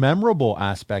most memorable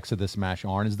aspects of this match,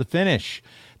 Arn, is the finish.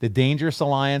 The Dangerous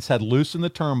Alliance had loosened the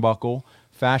turnbuckle,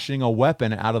 fashioning a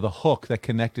weapon out of the hook that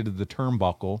connected to the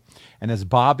turnbuckle. And as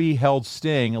Bobby held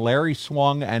Sting, Larry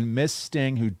swung and missed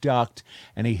Sting, who ducked,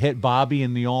 and he hit Bobby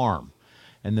in the arm.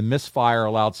 And the misfire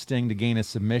allowed Sting to gain a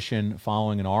submission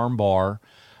following an arm bar.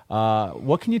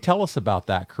 What can you tell us about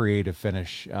that creative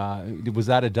finish? Was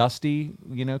that a Dusty,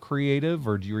 creative,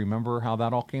 or do you remember how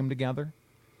that all came together?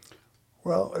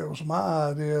 Well, it was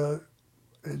my idea.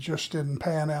 It just didn't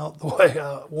pan out the way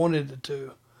I wanted it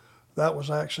to. That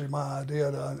was actually my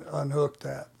idea to unhook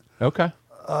that. Okay.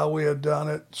 We had done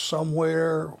it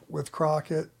somewhere with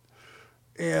Crockett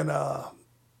in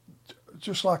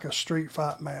just like a street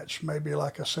fight match, maybe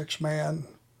like a 6-man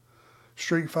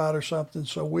street fight or something.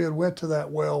 So we had went to that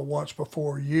well once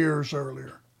before, years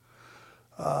earlier.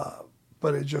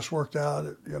 But it just worked out,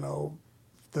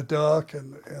 the duck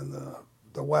and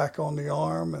the whack on the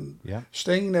arm. And yeah.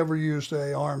 Sting never used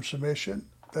a arm submission.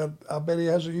 That I bet he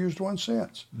hasn't used one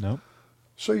since. Nope.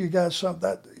 So you got something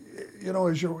that,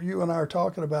 as you and I are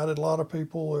talking about it, a lot of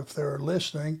people, if they're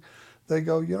listening, they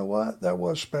go, you know what, that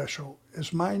was special.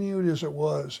 As minute as it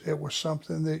was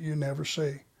something that you never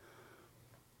see.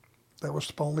 That was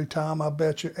the only time, I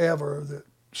bet you, ever that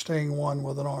Sting won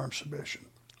with an arm submission.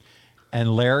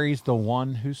 And Larry's the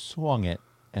one who swung it,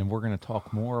 and we're going to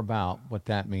talk more about what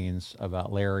that means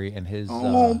about Larry and his...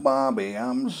 Oh, Bobby,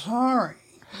 I'm sorry.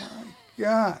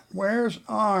 God, where's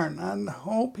Arn? I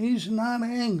hope he's not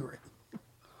angry.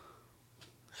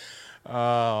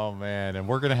 Oh, man, and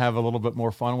we're going to have a little bit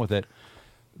more fun with it.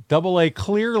 Double A,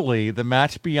 clearly the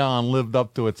match beyond lived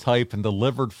up to its hype and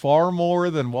delivered far more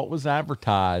than what was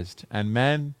advertised. And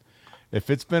men,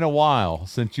 if it's been a while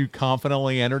since you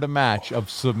confidently entered a match of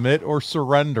submit or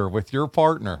surrender with your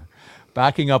partner,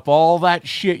 backing up all that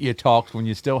shit you talked when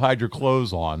you still had your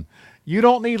clothes on, you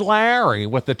don't need Larry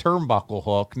with the turnbuckle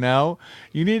hook. No,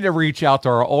 you need to reach out to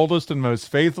our oldest and most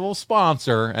faithful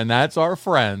sponsor, and that's our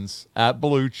friends at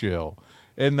Blue Chew.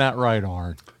 Isn't that right,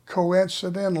 Arn?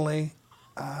 Coincidentally,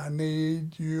 I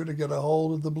need you to get a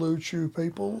hold of the Blue Chew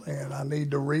people, and I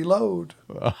need to reload.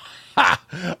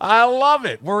 I love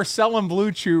it. We're selling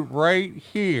Blue Chew right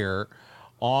here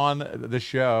on the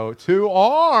show to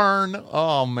Arn.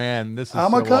 Oh, man, this is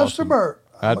I'm a customer.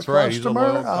 Awesome. That's right. He's a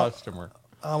loyal customer.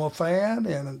 I'm a fan,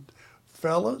 and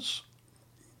fellas,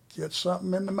 get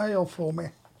something in the mail for me.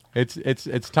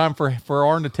 It's time for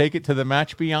Arn to take it to the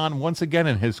match beyond once again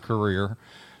in his career.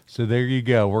 So there you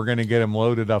go. We're going to get him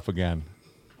loaded up again.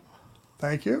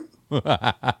 Thank you.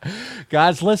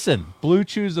 Guys, listen, Blue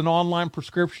Chew's an online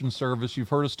prescription service. You've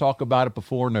heard us talk about it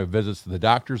before. No visits to the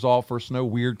doctor's office, no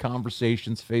weird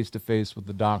conversations face-to-face with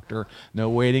the doctor, no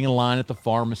waiting in line at the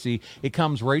pharmacy. It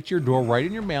comes right to your door, right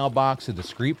in your mailbox, a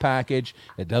discreet package.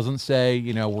 It doesn't say,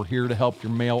 we're here to help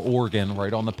your mail organ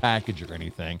right on the package or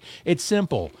anything. It's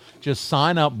simple. Just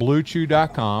sign up,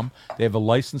 BlueChew.com. They have a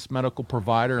licensed medical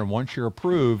provider, and once you're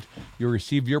approved, you'll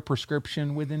receive your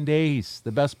prescription within days.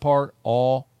 The best part,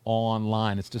 all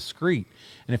online. It's discreet.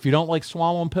 And if you don't like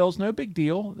swallowing pills, no big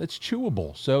deal. It's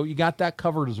chewable. So you got that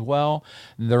covered as well.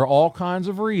 And there are all kinds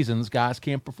of reasons guys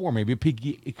can't perform. Maybe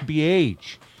it could be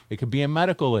age. It could be a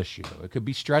medical issue. It could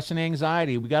be stress and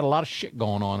anxiety. We got a lot of shit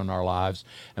going on in our lives.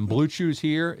 And Blue Chew's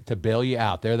here to bail you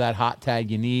out. They're that hot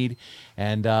tag you need.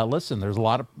 And listen, there's a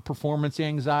lot of performance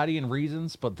anxiety and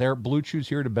reasons, but Blue Chew's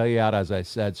here to bail you out, as I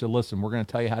said. So listen, we're going to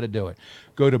tell you how to do it.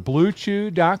 Go to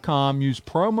BlueChew.com. Use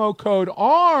promo code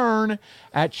ARN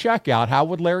at checkout. How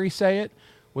would Larry say it?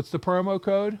 What's the promo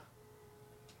code?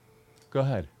 Go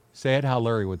ahead. Say it how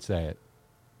Larry would say it.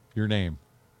 Your name.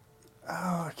 Oh,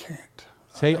 I can't.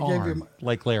 Say Arn,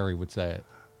 like Larry would say it.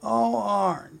 Oh,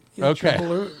 Arn.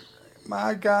 Okay.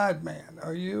 My God, man.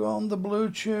 Are you on the Blue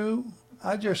Chew?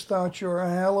 I just thought you were a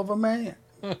hell of a man.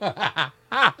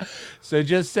 So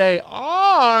just say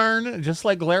Arn, just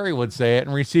like Larry would say it,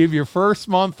 and receive your first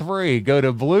month free. Go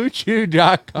to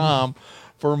BlueChew.com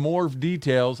for more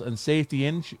details and safety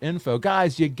info.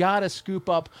 Guys, you got to scoop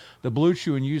up the Blue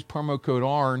Chew and use promo code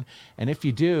ARN. And if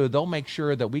you do, they'll make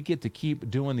sure that we get to keep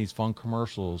doing these fun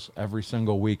commercials every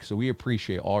single week. So we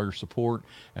appreciate all your support.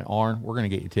 And Arn, we're going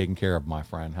to get you taken care of, my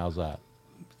friend. How's that?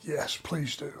 Yes,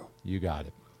 please do. You got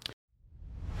it.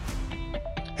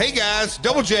 Hey guys,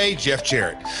 Double J, Jeff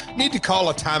Jarrett. Need to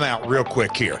call a timeout real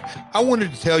quick here. I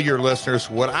wanted to tell your listeners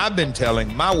what I've been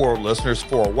telling my world listeners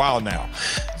for a while now.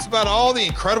 It's about all the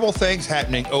incredible things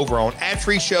happening over on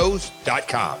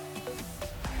adfreeshows.com.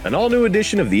 An all-new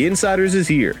edition of The Insiders is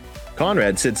here.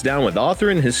 Conrad sits down with author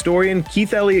and historian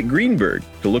Keith Elliott Greenberg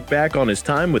to look back on his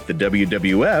time with the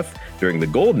WWF during the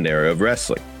golden era of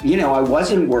wrestling. I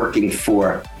wasn't working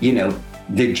for,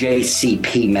 the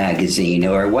JCP magazine,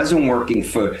 or I wasn't working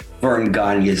for Vern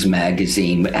Gagne's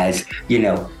magazine as,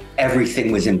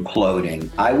 everything was imploding.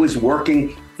 I was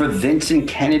working for Vincent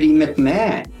Kennedy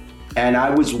McMahon, and I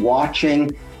was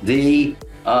watching the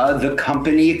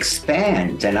company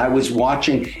expand, and I was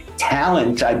watching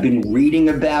talent I've been reading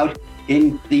about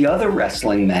in the other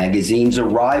wrestling magazines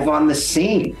arrive on the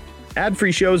scene.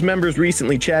 Ad-free shows members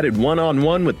recently chatted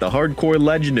one-on-one with the hardcore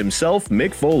legend himself,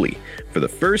 Mick Foley, for the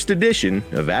first edition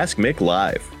of Ask Mick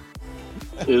Live.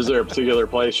 Is there a particular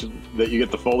place that you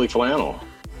get the Foley flannel?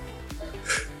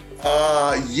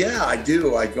 Yeah, I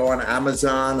do. I go on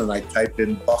Amazon and I type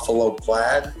in Buffalo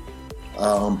Plaid.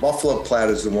 Buffalo Plaid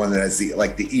is the one that has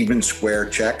the even square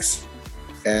checks,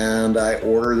 and I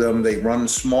order them. They run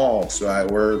small, so I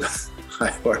order the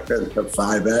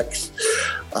 5X.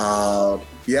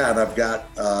 And I've got,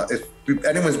 if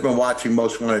anyone's been watching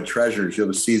Most Wanted Treasures,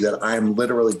 you'll see that I'm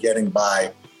literally getting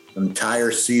by an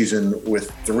entire season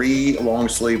with 3 long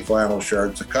sleeve flannel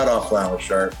shirts, a cutoff flannel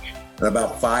shirt, and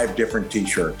about 5 different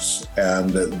t-shirts.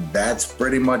 And that's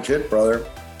pretty much it, brother.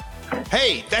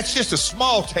 Hey, that's just a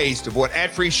small taste of what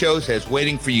Ad-Free Shows has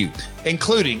waiting for you,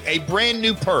 including a brand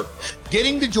new perk,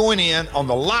 getting to join in on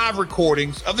the live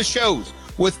recordings of the shows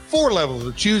with 4 levels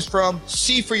to choose from.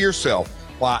 See for yourself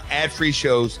why Ad-Free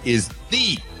Shows is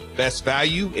the best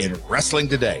value in wrestling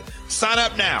today. Sign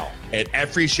up now at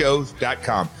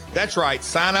adfreeshows.com. That's right,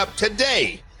 sign up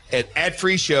today at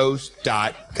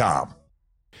adfreeshows.com.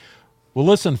 Well,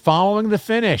 listen, following the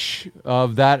finish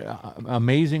of that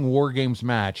amazing War Games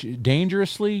match,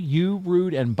 Dangerously, you,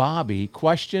 Rude, and Bobby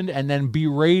questioned and then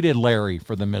berated Larry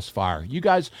for the misfire. You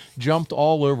guys jumped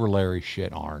all over Larry's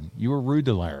shit, Arn. You were rude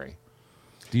to Larry.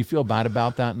 Do you feel bad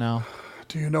about that now?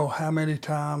 Do you know how many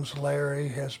times Larry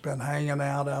has been hanging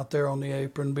out there on the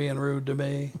apron being rude to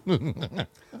me?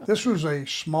 This was a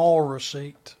small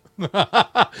receipt.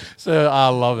 So I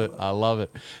love it. I love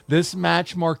it. This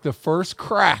match marked the first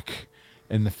crack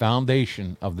in the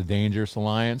foundation of the Dangerous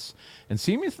Alliance, and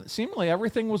seemingly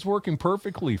everything was working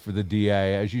perfectly for the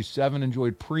DA as you 7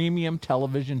 enjoyed premium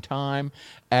television time,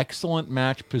 excellent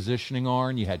match positioning,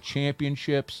 Arn. You had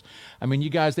championships. I mean, you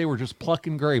guys, they were just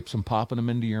plucking grapes and popping them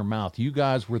into your mouth. You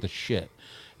guys were the shit.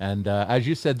 And as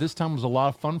you said, this time was a lot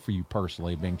of fun for you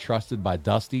personally, being trusted by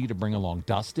Dusty to bring along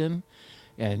Dustin.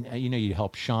 And, you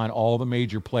helped shine all the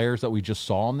major players that we just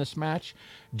saw in this match.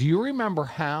 Do you remember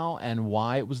how and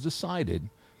why it was decided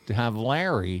to have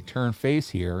Larry turn face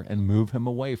here and move him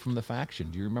away from the faction?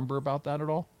 Do you remember about that at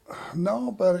all?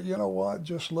 No, but you know what?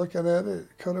 Just looking at it, it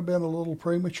could have been a little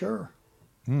premature.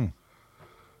 We're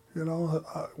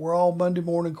all Monday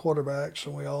morning quarterbacks,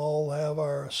 and we all have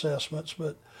our assessments,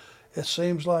 but it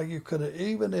seems like you could have,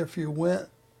 even if you went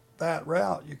that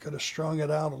route, you could have strung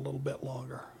it out a little bit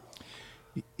longer.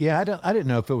 Yeah, I didn't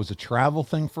know if it was a travel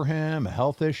thing for him, a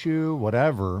health issue,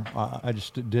 whatever. I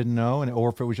just didn't know, or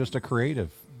if it was just a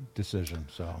creative decision.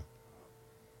 So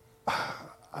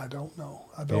I don't know.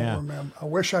 I don't remember. I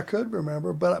wish I could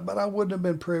remember, but I wouldn't have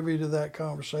been privy to that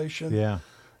conversation. Yeah.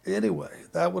 Anyway,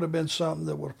 that would have been something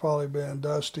that would have probably been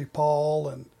Dusty, Paul,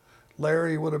 and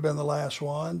Larry would have been the last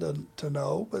one to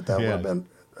know. But that would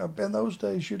have been those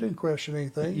days. You didn't question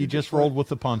anything. You just rolled with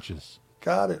the punches.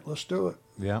 Got it. Let's do it.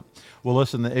 Yeah. Well,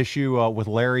 listen, the issue with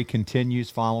Larry continues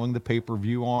following the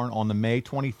pay-per-view on the May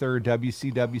 23rd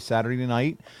WCW Saturday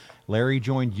night. Larry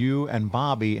joined you and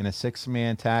Bobby in a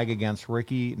 6-man tag against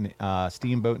Ricky,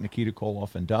 Steamboat, Nikita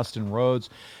Koloff, and Dustin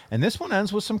Rhodes. And this one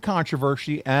ends with some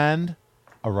controversy and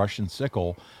a Russian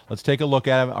sickle. Let's take a look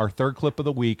at our third clip of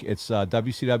the week. It's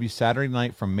WCW Saturday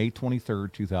night from May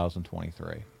 23rd, 2023.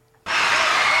 They're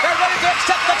ready to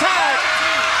accept the tag.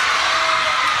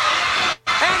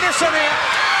 Anderson in,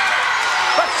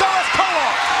 but so is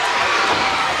Koloff.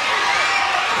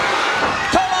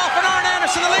 Koloff and Arn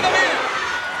Anderson, the League of Men.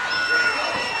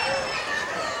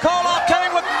 Koloff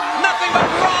coming with nothing but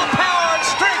raw power and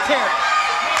strength here.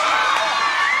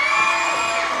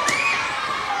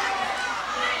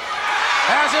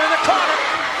 Has it in the corner.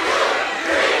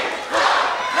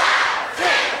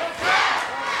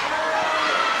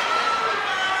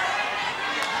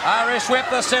 Irish whip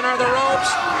the center of the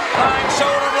ropes. Flying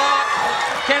shoulder block.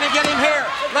 Can he get him here?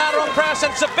 Lateral press,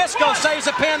 and Zbyszko saves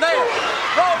the pin there.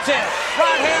 Rolls in.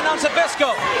 Right hand on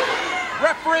Zbyszko.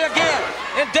 Referee again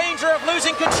in danger of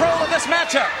losing control of this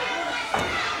matchup.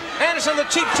 Anderson, the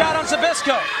cheap shot on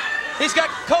Zbyszko. He's got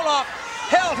Koloff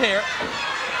held here.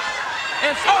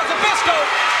 And Zbyszko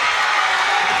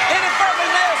inadvertently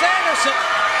nails Anderson.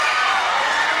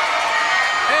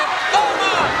 And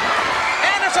my!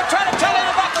 Anderson trying to tell him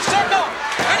about the circle,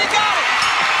 and he got it!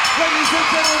 Ladies and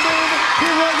gentlemen,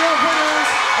 here are your winners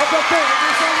of the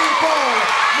Vegas Only Ball,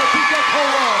 Nikita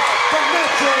Koloff, the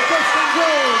Metro Wrestling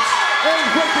Rhodes, and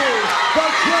Ricky, the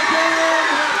Dragon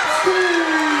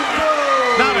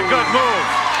Steamboat. Not a good move.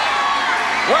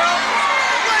 Well,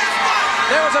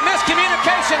 there was a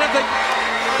miscommunication at the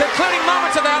concluding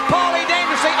moments of that. Paulie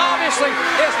Dangerously obviously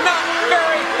is not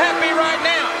very happy right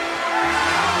now.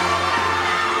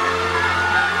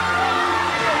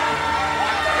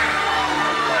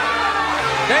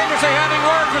 Dangerously having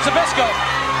words with Zbyszko.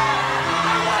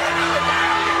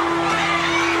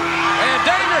 And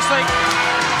Dangerously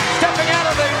stepping out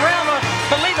of the realm of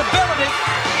believability.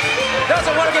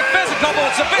 Doesn't want to get physical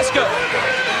with Zbyszko.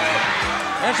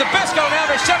 And Zbyszko now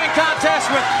in a shoving contest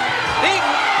with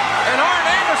Eaton and Arn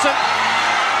Anderson,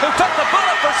 who took the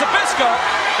bullet for Zbyszko.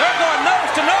 They're going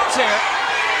nose to nose here.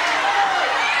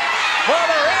 Well,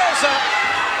 there is a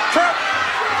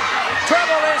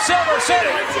trouble in Silver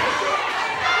City.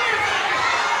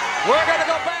 We're going to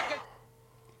go back.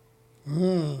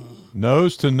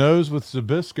 Nose to nose with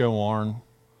Zbyszko, Arn.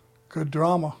 Good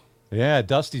drama. Yeah,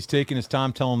 Dusty's taking his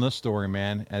time telling this story,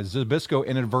 man. As Zbyszko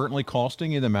inadvertently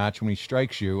costing you the match when he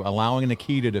strikes you, allowing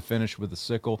Nikita to finish with a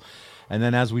sickle. And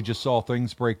then as we just saw,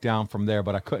 things break down from there.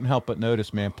 But I couldn't help but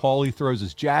notice, man, Paulie throws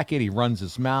his jacket, he runs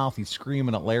his mouth, he's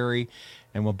screaming at Larry.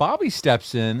 And when Bobby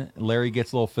steps in, Larry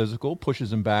gets a little physical,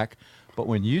 pushes him back. But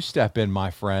when you step in,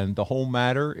 my friend, the whole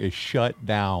matter is shut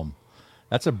down.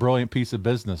 That's a brilliant piece of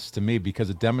business to me because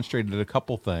it demonstrated a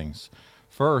couple things.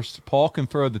 First, Paul can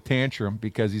throw the tantrum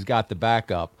because he's got the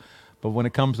backup. But when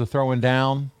it comes to throwing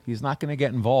down, he's not going to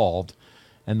get involved.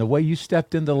 And the way you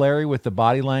stepped into Larry with the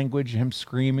body language, him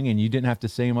screaming, and you didn't have to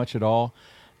say much at all,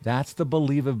 that's the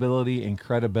believability and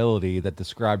credibility that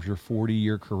describes your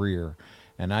 40-year career.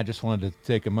 And I just wanted to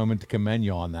take a moment to commend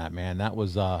you on that, man. That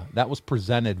was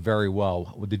presented very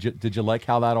well. Did you like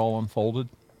how that all unfolded?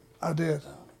 I did.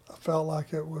 I felt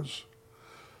like it was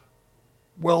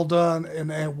well done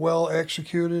and well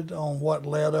executed on what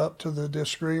led up to the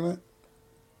disagreement.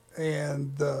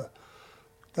 And that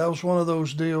was one of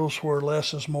those deals where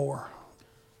less is more.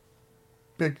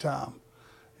 Big time.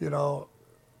 You know,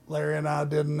 Larry and I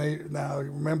didn't need, now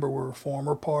remember we're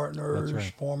former partners, That's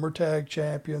right. former tag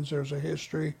champions. There's a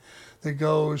history that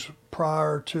goes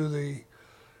prior to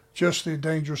just the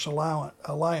Dangerous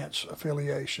Alliance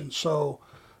affiliation. So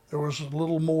there was a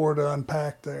little more to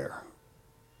unpack there.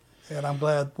 And I'm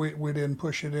glad we didn't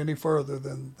push it any further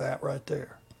than that right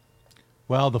there.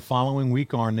 Well, the following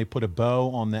week, Arn, they put a bow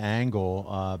on the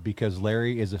angle because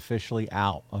Larry is officially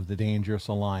out of the Dangerous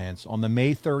Alliance. On the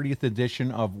May 30th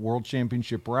edition of World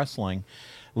Championship Wrestling,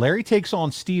 Larry takes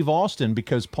on Steve Austin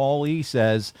because Paul E.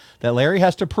 says that Larry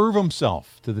has to prove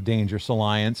himself to the Dangerous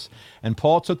Alliance. And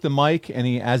Paul took the mic and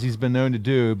he, as he's been known to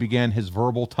do, began his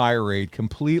verbal tirade,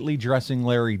 completely dressing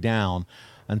Larry down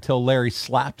until Larry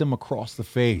slapped him across the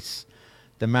face.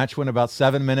 The match went about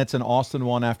 7 minutes, and Austin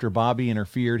won after Bobby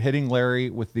interfered, hitting Larry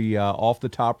with the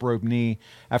off-the-top rope knee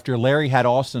after Larry had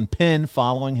Austin pinned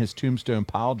following his tombstone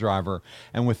pile driver.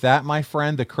 And with that, my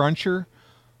friend, the Cruncher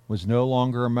was no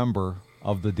longer a member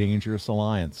of the Dangerous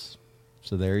Alliance.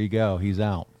 So there you go. He's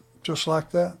out. Just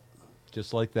like that.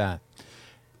 Just like that.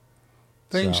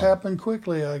 Things happen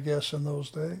quickly, I guess, in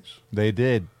those days. They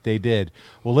did. They did.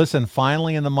 Well, listen,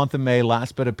 finally in the month of May,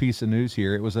 last bit of piece of news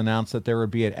here, it was announced that there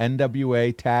would be an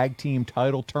NWA Tag Team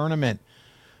Title Tournament.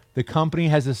 The company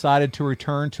has decided to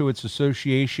return to its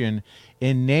association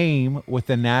in name with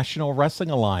the National Wrestling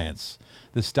Alliance.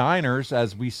 The Steiners,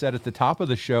 as we said at the top of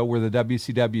the show, were the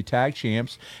WCW Tag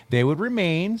Champs. They would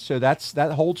remain, so that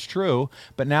holds true.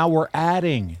 But now we're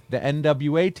adding the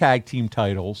NWA Tag Team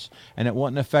titles, and it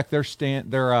wouldn't affect their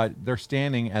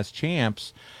standing as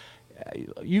champs.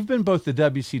 You've been both the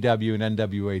WCW and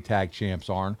NWA Tag Champs,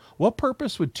 Arn. What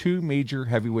purpose would two major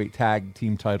heavyweight tag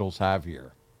team titles have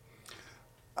here?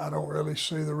 I don't really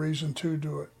see the reason to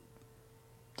do it,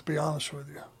 to be honest with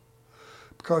you.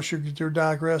 Because you're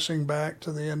digressing back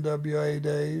to the NWA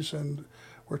days, and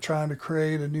we're trying to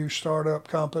create a new startup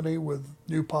company with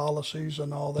new policies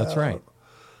and all that. That's right.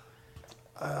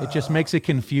 It just makes it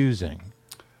confusing.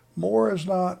 More is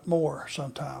not more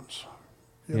sometimes.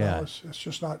 You know, it's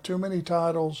just not too many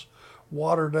titles,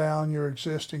 water down your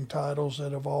existing titles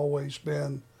that have always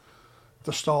been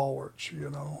the stalwarts, you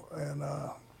know. And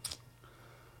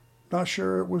not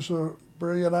sure it was a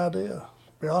brilliant idea, to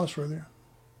be honest with you.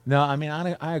 No, I mean,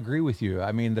 I agree with you.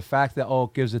 I mean, the fact that,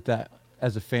 it gives it that,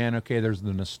 as a fan, okay, there's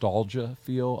the nostalgia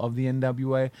feel of the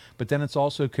NWA, but then it's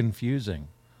also confusing.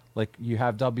 Like, you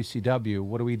have WCW.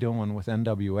 What are we doing with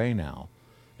NWA now?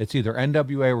 It's either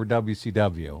NWA or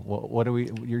WCW. What are we?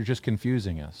 You're just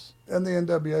confusing us. And the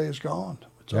NWA is gone.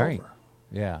 It's over.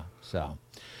 Yeah. So.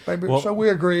 So we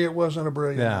agree it wasn't a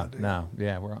brilliant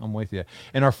idea. I'm with you.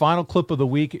 In our final clip of the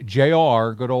week,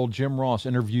 JR, good old Jim Ross,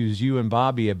 interviews you and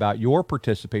Bobby about your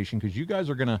participation, because you guys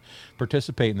are going to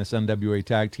participate in this NWA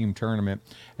Tag Team Tournament.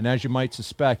 And as you might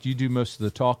suspect, you do most of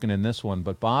the talking in this one,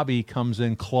 but Bobby comes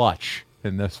in clutch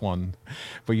in this one.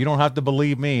 But you don't have to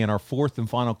believe me. In our fourth and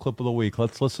final clip of the week,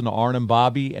 let's listen to Arn and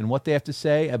Bobby and what they have to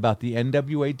say about the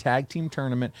NWA Tag Team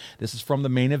Tournament. This is from the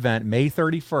main event, May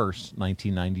 31st,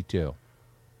 1992.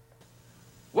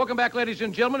 Welcome back, ladies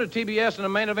and gentlemen, to TBS and the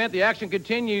main event. The action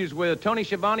continues with Tony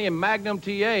Schiavone and Magnum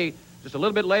TA just a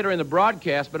little bit later in the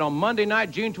broadcast. But on Monday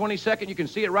night, June 22nd, you can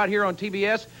see it right here on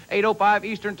TBS, 8:05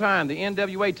 Eastern Time. The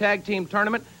NWA Tag Team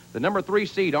Tournament. The number 3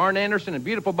 seed, Arn Anderson and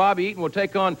beautiful Bobby Eaton, will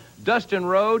take on Dustin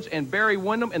Rhodes and Barry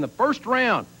Windham in the first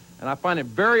round. And I find it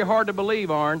very hard to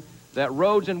believe, Arn, that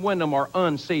Rhodes and Windham are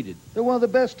unseeded. They're one of the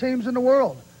best teams in the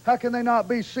world. How can they not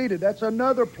be seeded? That's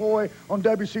another ploy on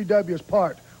WCW's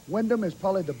part. Windham is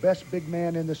probably the best big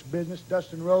man in this business.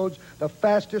 Dustin Rhodes, the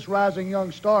fastest rising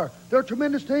young star. They're a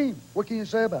tremendous team. What can you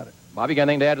say about it? Bobby, got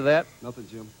anything to add to that? Nothing,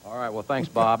 Jim. All right, well, thanks,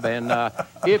 Bob. And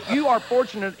if you are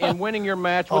fortunate in winning your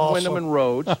match with Windham and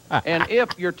Rhodes, and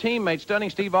if your teammates, Stunning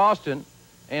Steve Austin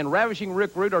and Ravishing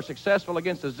Rick Rude, are successful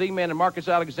against the Z-Man and Marcus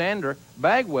Alexander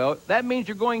Bagwell, that means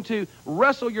you're going to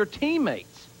wrestle your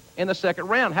teammates in the second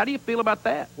round. How do you feel about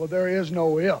that? Well, there is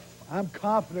no if. I'm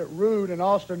confident Rude and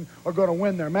Austin are going to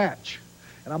win their match.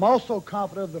 And I'm also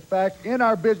confident of the fact in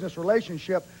our business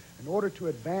relationship, in order to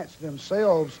advance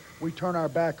themselves, we turn our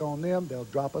back on them, they'll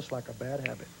drop us like a bad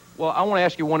habit. Well, I want to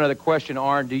ask you one other question,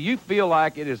 Arn. Do you feel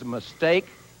like it is a mistake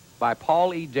by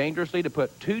Paul E. Dangerously to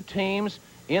put two teams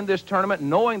in this tournament,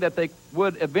 knowing that they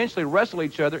would eventually wrestle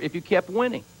each other if you kept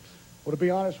winning? Well, to be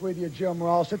honest with you, Jim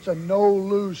Ross, it's a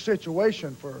no-lose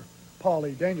situation for Paul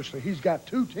E. Dangerously. He's got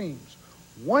two teams.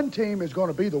 One team is going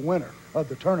to be the winner of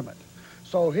the tournament.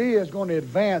 So he is going to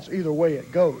advance either way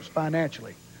it goes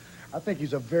financially. I think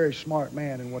he's a very smart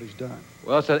man in what he's done.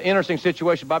 Well, it's an interesting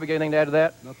situation. Bobby, got anything to add to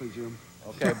that? Nothing, Jim.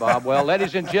 Okay, Bob. Well,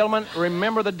 ladies and gentlemen,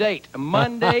 remember the date.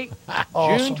 Monday,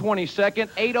 June 22nd,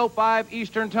 8:05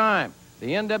 Eastern Time. The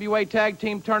NWA Tag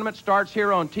Team Tournament starts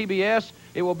here on TBS.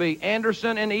 It will be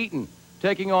Anderson and Eaton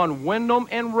taking on Windham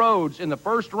and Rhodes in the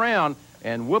first round.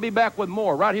 And we'll be back with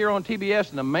more right here on TBS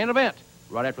in the main event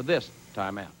right after this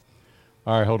timeout.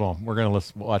 All right, hold on. We're going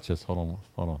to watch this. Hold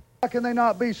on. How can they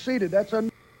not be seated? That's a...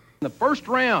 In the first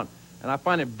round, and I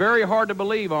find it very hard to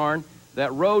believe, Arn,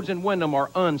 that Rhodes and Windham are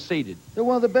unseeded. They're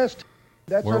one of the best.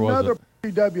 That's Where was another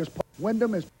WW's.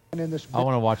 Windham is in this. I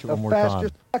want to watch it one more time.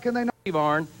 How can they not believe,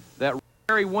 Arn, that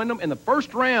Barry Windham in the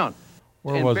first round,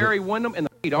 Where and was Barry it? Windham in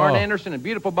the Arn Anderson and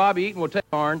beautiful Bobby Eaton will take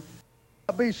Arn.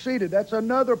 Be seated. That's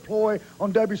another ploy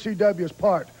on WCW's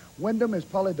part. Windham is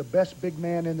probably the best big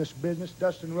man in this business.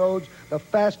 Dustin Rhodes, the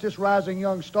fastest rising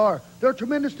young star. They're a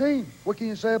tremendous team. What can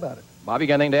you say about it? Bobby,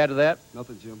 got anything to add to that?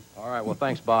 Nothing, Jim. All right, well,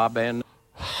 thanks, Bob. And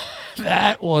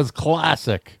that was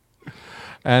classic.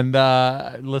 And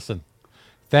listen,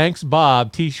 thanks,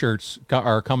 Bob. T-shirts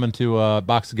are coming to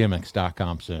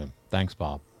boxofgimmicks.com soon. Thanks,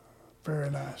 Bob.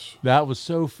 Very nice. That was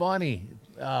so funny.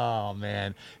 Oh,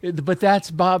 man. But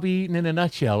that's Bobby Eaton in a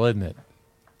nutshell, isn't it?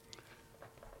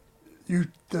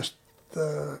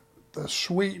 The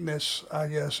sweetness, I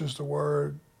guess is the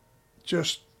word,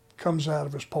 just comes out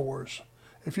of his pores.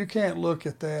 If you can't look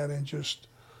at that and just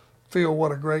feel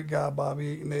what a great guy Bobby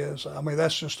Eaton is, I mean,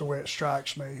 that's just the way it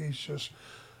strikes me. He's just,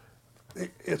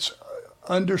 it's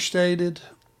understated,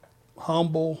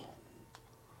 humble,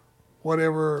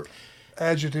 whatever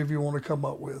adjective you want to come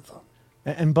up with.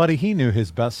 And, buddy, he knew his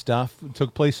best stuff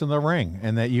took place in the ring,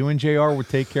 and that you and JR would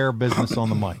take care of business on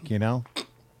the mic, you know?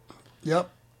 Yep.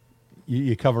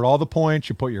 You covered all the points.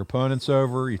 You put your opponents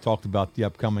over. You talked about the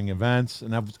upcoming events.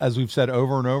 And as we've said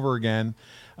over and over again,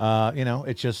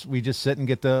 we just sit and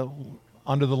get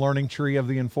under the learning tree of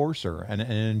the enforcer and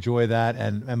enjoy that.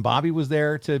 And Bobby was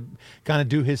there to kind of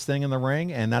do his thing in the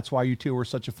ring, and that's why you two were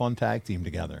such a fun tag team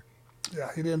together. Yeah,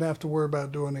 he didn't have to worry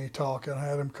about doing any talking. I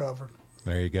had him covered.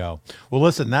 There you go. Well,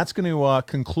 listen, that's going to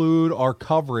conclude our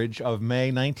coverage of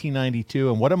May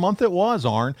 1992. And what a month it was,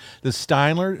 Arn. The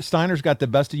Steiners got the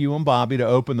best of you and Bobby to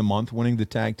open the month, winning the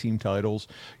tag team titles.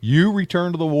 You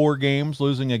returned to the War Games,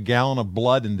 losing a gallon of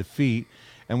blood in defeat.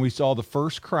 And we saw the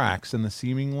first cracks in the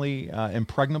seemingly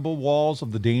impregnable walls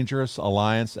of the Dangerous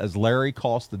Alliance as Larry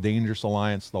cost the Dangerous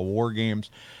Alliance the War Games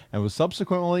and was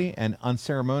subsequently and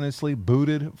unceremoniously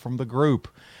booted from the group.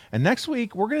 And next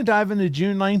week, we're going to dive into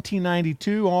June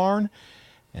 1992, Arn,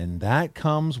 and that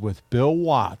comes with Bill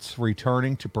Watts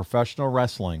returning to professional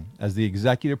wrestling as the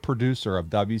executive producer of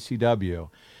WCW.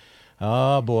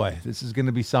 Oh, boy, this is going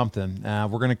to be something.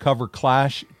 We're going to cover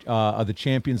Clash of the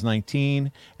Champions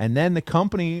 19, and then the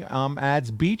company adds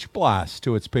Beach Blast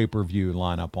to its pay-per-view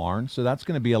lineup, Arn. So that's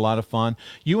going to be a lot of fun.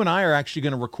 You and I are actually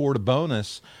going to record a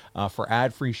bonus for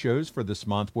ad-free shows for this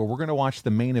month where we're going to watch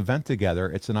the main event together.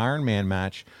 It's an Iron Man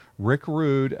match, Rick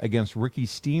Rude against Ricky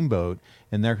Steamboat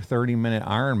in their 30-minute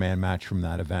Iron Man match from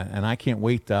that event. And I can't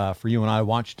wait for you and I to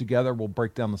watch together. We'll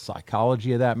break down the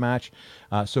psychology of that match.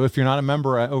 So if you're not a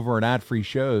member over at Ad-Free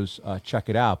Shows, check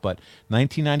it out. But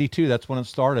 1992, that's when it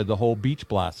started, the whole Beach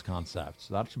Blast concept.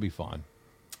 So that should be fun.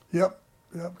 Yep.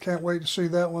 Can't wait to see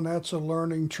that one. That's a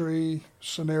learning tree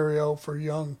scenario for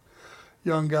young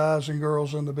guys and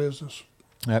girls in the business.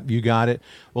 Yep, you got it.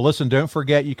 Well, listen, don't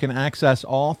forget you can access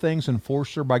all things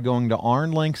Enforcer by going to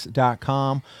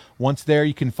arnlinks.com. Once there,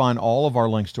 you can find all of our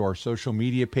links to our social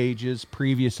media pages,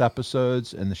 previous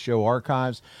episodes, and the show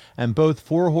archives, and both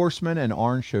Four Horsemen and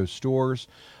Arn Show stores.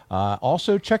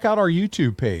 Also, check out our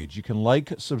YouTube page. You can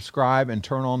like, subscribe, and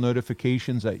turn on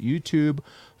notifications at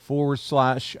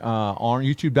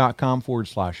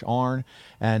youtube.com/Arn.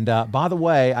 And by the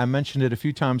way, I mentioned it a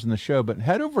few times in the show, but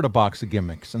head over to Box of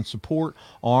Gimmicks and support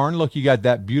Arn. Look, you got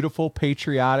that beautiful,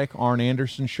 patriotic Arn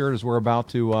Anderson shirt as we're about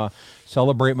to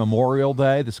celebrate Memorial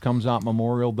Day. This comes out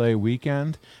Memorial Day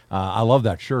weekend. I love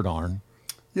that shirt, Arn.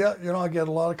 Yeah, I get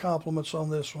a lot of compliments on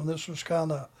this one. This was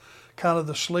kind of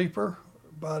the sleeper,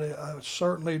 but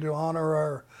certainly to honor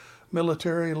our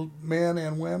military men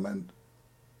and women,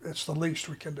 it's the least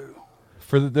we can do.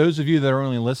 For those of you that are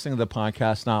only listening to the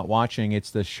podcast, not watching,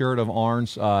 it's the shirt of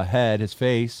Arn's head, his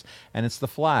face, and it's the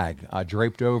flag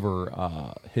draped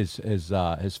over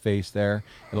his face there.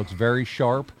 It looks very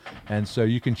sharp, and so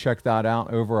you can check that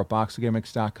out over at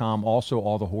boxofgimmicks.com. Also,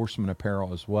 all the Horseman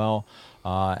apparel as well.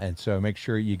 And so make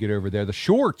sure you get over there. The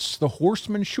shorts, the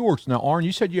Horseman shorts. Now, Arn,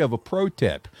 you said you have a pro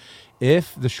tip.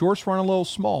 If the shorts run a little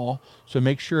small, so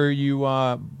make sure you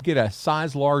get a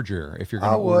size larger if you're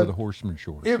going to order the Horseman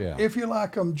shorts. If you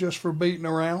like them just for beating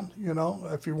around,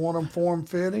 if you want them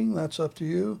form-fitting, that's up to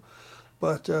you.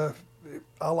 But I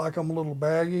like them a little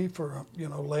baggy for,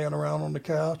 laying around on the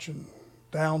couch and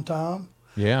downtime.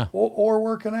 Yeah. Or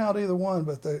working out, either one.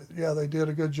 But they did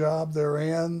a good job. They're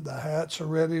in. The hats are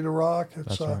ready to rock.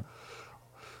 It's That's right.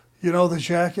 The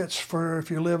jackets for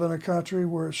if you live in a country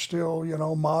where it's still,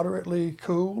 moderately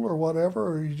cool or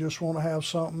whatever, or you just want to have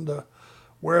something to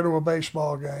wear to a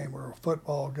baseball game or a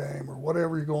football game or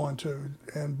whatever you're going to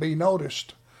and be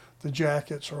noticed, the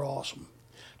jackets are awesome.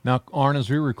 Now, Arn,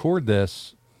 as we record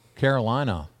this,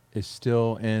 Carolina is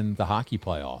still in the hockey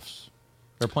playoffs.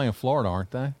 They're playing Florida,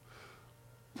 aren't they?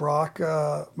 Brock,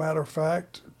 matter of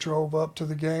fact, drove up to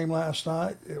the game last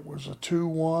night. It was a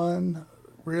 2-1.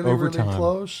 Really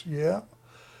close, yeah,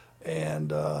 and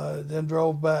then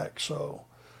drove back. So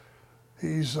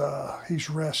he's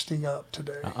resting up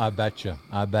today. I bet you.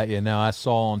 Now I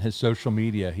saw on his social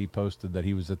media he posted that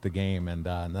he was at the game, and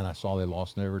then I saw they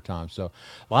lost in overtime. So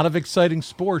a lot of exciting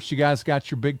sports. You guys got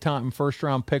your big time first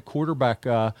round pick quarterback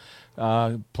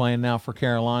playing now for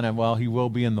Carolina. Well, he will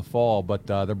be in the fall, but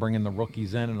they're bringing the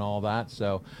rookies in and all that.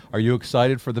 So are you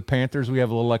excited for the Panthers? We have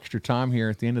a little extra time here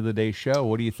at the end of the day's show.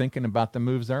 What are you thinking about the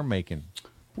moves they're making?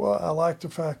 Well, I like the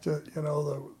fact that,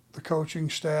 the coaching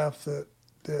staff that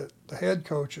the head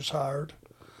coach has hired,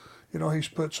 he's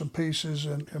put some pieces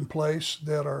in place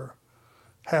that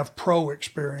have pro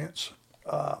experience.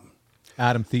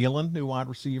 Adam Thielen, new wide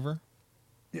receiver.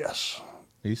 Yes.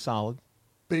 He's solid.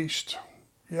 Beast.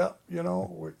 Yeah,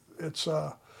 it's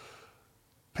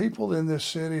people in this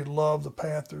city love the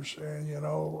Panthers, and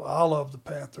I love the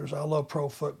Panthers. I love pro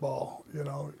football, and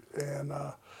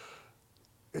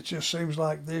it just seems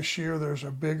like this year there's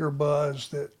a bigger buzz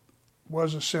that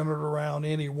wasn't centered around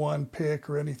any one pick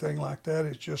or anything like that.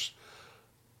 It's just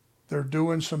they're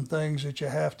doing some things that you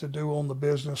have to do on the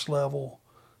business level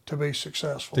to be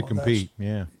successful. To compete,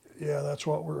 yeah. Yeah, that's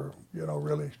what we're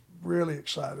really, really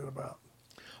excited about.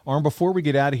 Arn, before we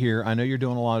get out of here, I know you're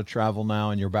doing a lot of travel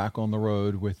now and you're back on the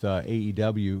road with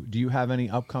AEW. Do you have any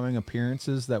upcoming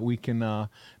appearances that we can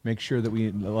make sure that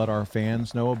we let our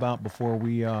fans know about before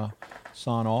we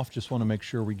sign off? Just want to make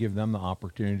sure we give them the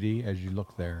opportunity as you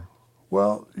look there.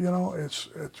 Well, it's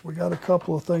we got a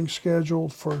couple of things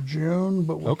scheduled for June,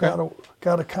 but we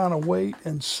got to kind of wait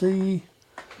and see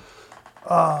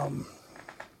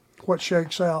what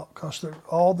shakes out, because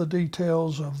all the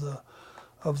details of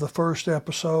the first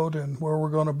episode and where we're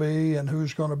going to be and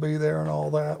who's going to be there and all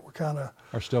that, we're kind of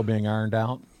are still being ironed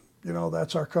out.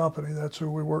 That's our company. That's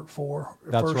who we work for.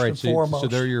 That's first right. And foremost. So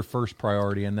they're your first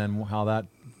priority, and then how that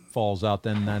falls out,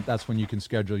 then that's when you can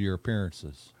schedule your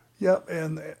appearances. Yep,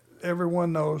 and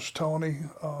everyone knows Tony,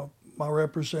 my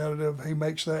representative. He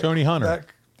makes that Tony Hunter.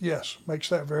 Makes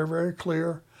that very, very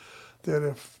clear that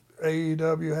if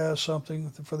AEW has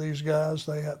something for these guys,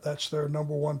 that's their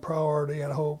number one priority,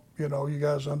 and I hope you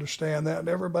guys understand that. And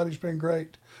everybody's been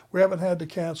great. We haven't had to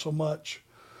cancel much,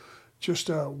 just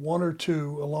one or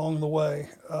two along the way.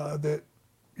 That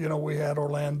we had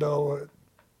Orlando,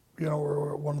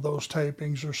 or one of those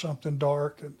tapings or something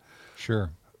dark, and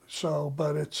sure. So,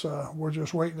 but it's we're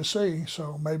just waiting to see.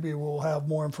 So maybe we'll have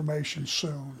more information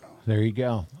soon. There you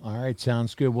go. All right,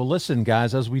 sounds good. Well, listen,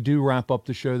 guys, as we do wrap up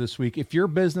the show this week, if your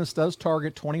business does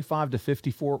target 25 to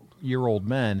 54-year-old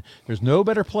men, there's no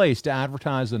better place to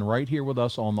advertise than right here with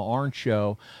us on The Arn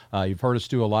Show. You've heard us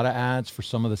do a lot of ads for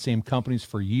some of the same companies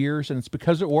for years, and it's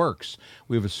because it works.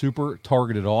 We have a super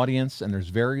targeted audience, and there's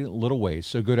very little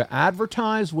waste. So go to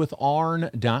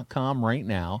advertisewitharn.com right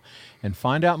now and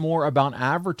find out more about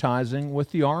advertising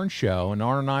with The Arn Show. And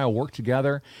Arn and I will work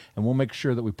together, and we'll make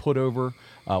sure that we put over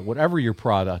whatever your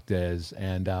product is,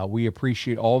 and we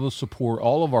appreciate all the support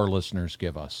all of our listeners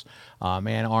give us.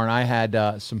 Man, Arn, I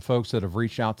had some folks that have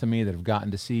reached out to me that have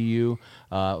gotten to see you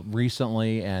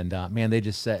recently, and man, they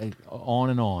just said on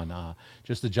and on.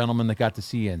 Just the gentleman that got to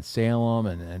see you in Salem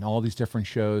and all these different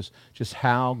shows, just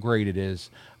how great it is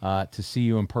to see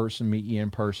you in person, meet you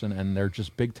in person, and they're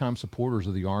just big-time supporters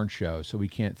of the Arn Show, so we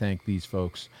can't thank these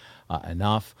folks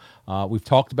enough. We've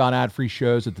talked about ad-free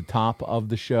shows at the top of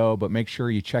the show, but make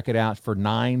sure you check it out for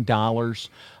 $9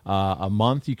 a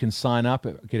month. You can sign up,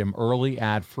 get them early,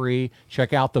 ad-free.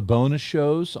 Check out the bonus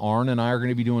shows. Arn and I are going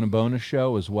to be doing a bonus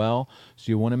show as well,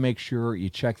 so you want to make sure you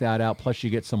check that out. Plus, you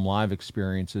get some live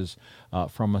experiences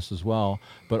from us as well.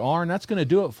 But Arn, that's going to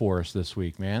do it for us this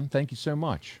week, man. Thank you so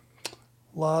much.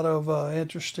 A lot of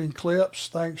interesting clips.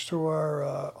 Thanks to our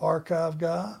archive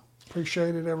guy.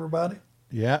 Appreciate it, everybody.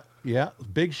 Yeah.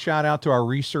 Big shout out to our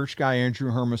research guy, Andrew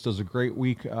Hermes, does a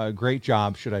great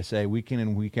job, should I say, week in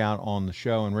and week out on the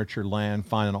show, and Richard Land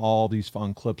finding all these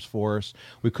fun clips for us.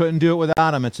 We couldn't do it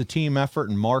without him. It's a team effort,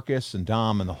 and Marcus and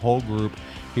Dom and the whole group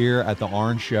here at the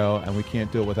Arn Show, and we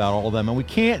can't do it without all of them, and we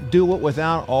can't do it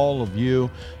without all of you.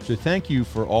 So thank you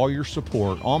for all your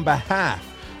support. On behalf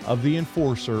of the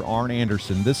enforcer, Arn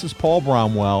Anderson, this is Paul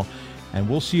Bromwell, and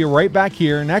we'll see you right back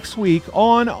here next week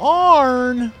on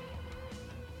Arn.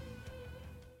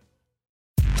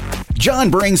 John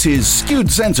brings his skewed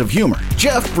sense of humor.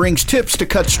 Jeff brings tips to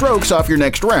cut strokes off your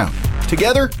next round.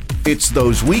 Together, it's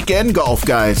those weekend golf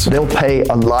guys. They'll pay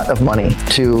a lot of money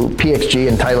to PXG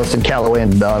and Titleist and Callaway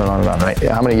and on and on and on, right?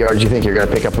 How many yards do you think you're going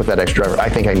to pick up with that extra driver? I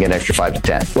think I can get an extra 5 to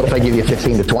 10. What if I give you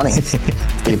 15 to 20?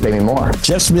 You pay me more.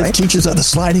 Jeff Smith teaches on a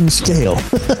sliding scale.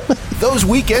 Those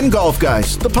Weekend Golf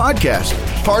Guys, the podcast,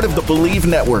 part of the Believe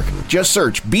Network. Just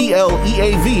search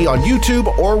BLEAV on YouTube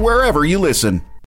or wherever you listen.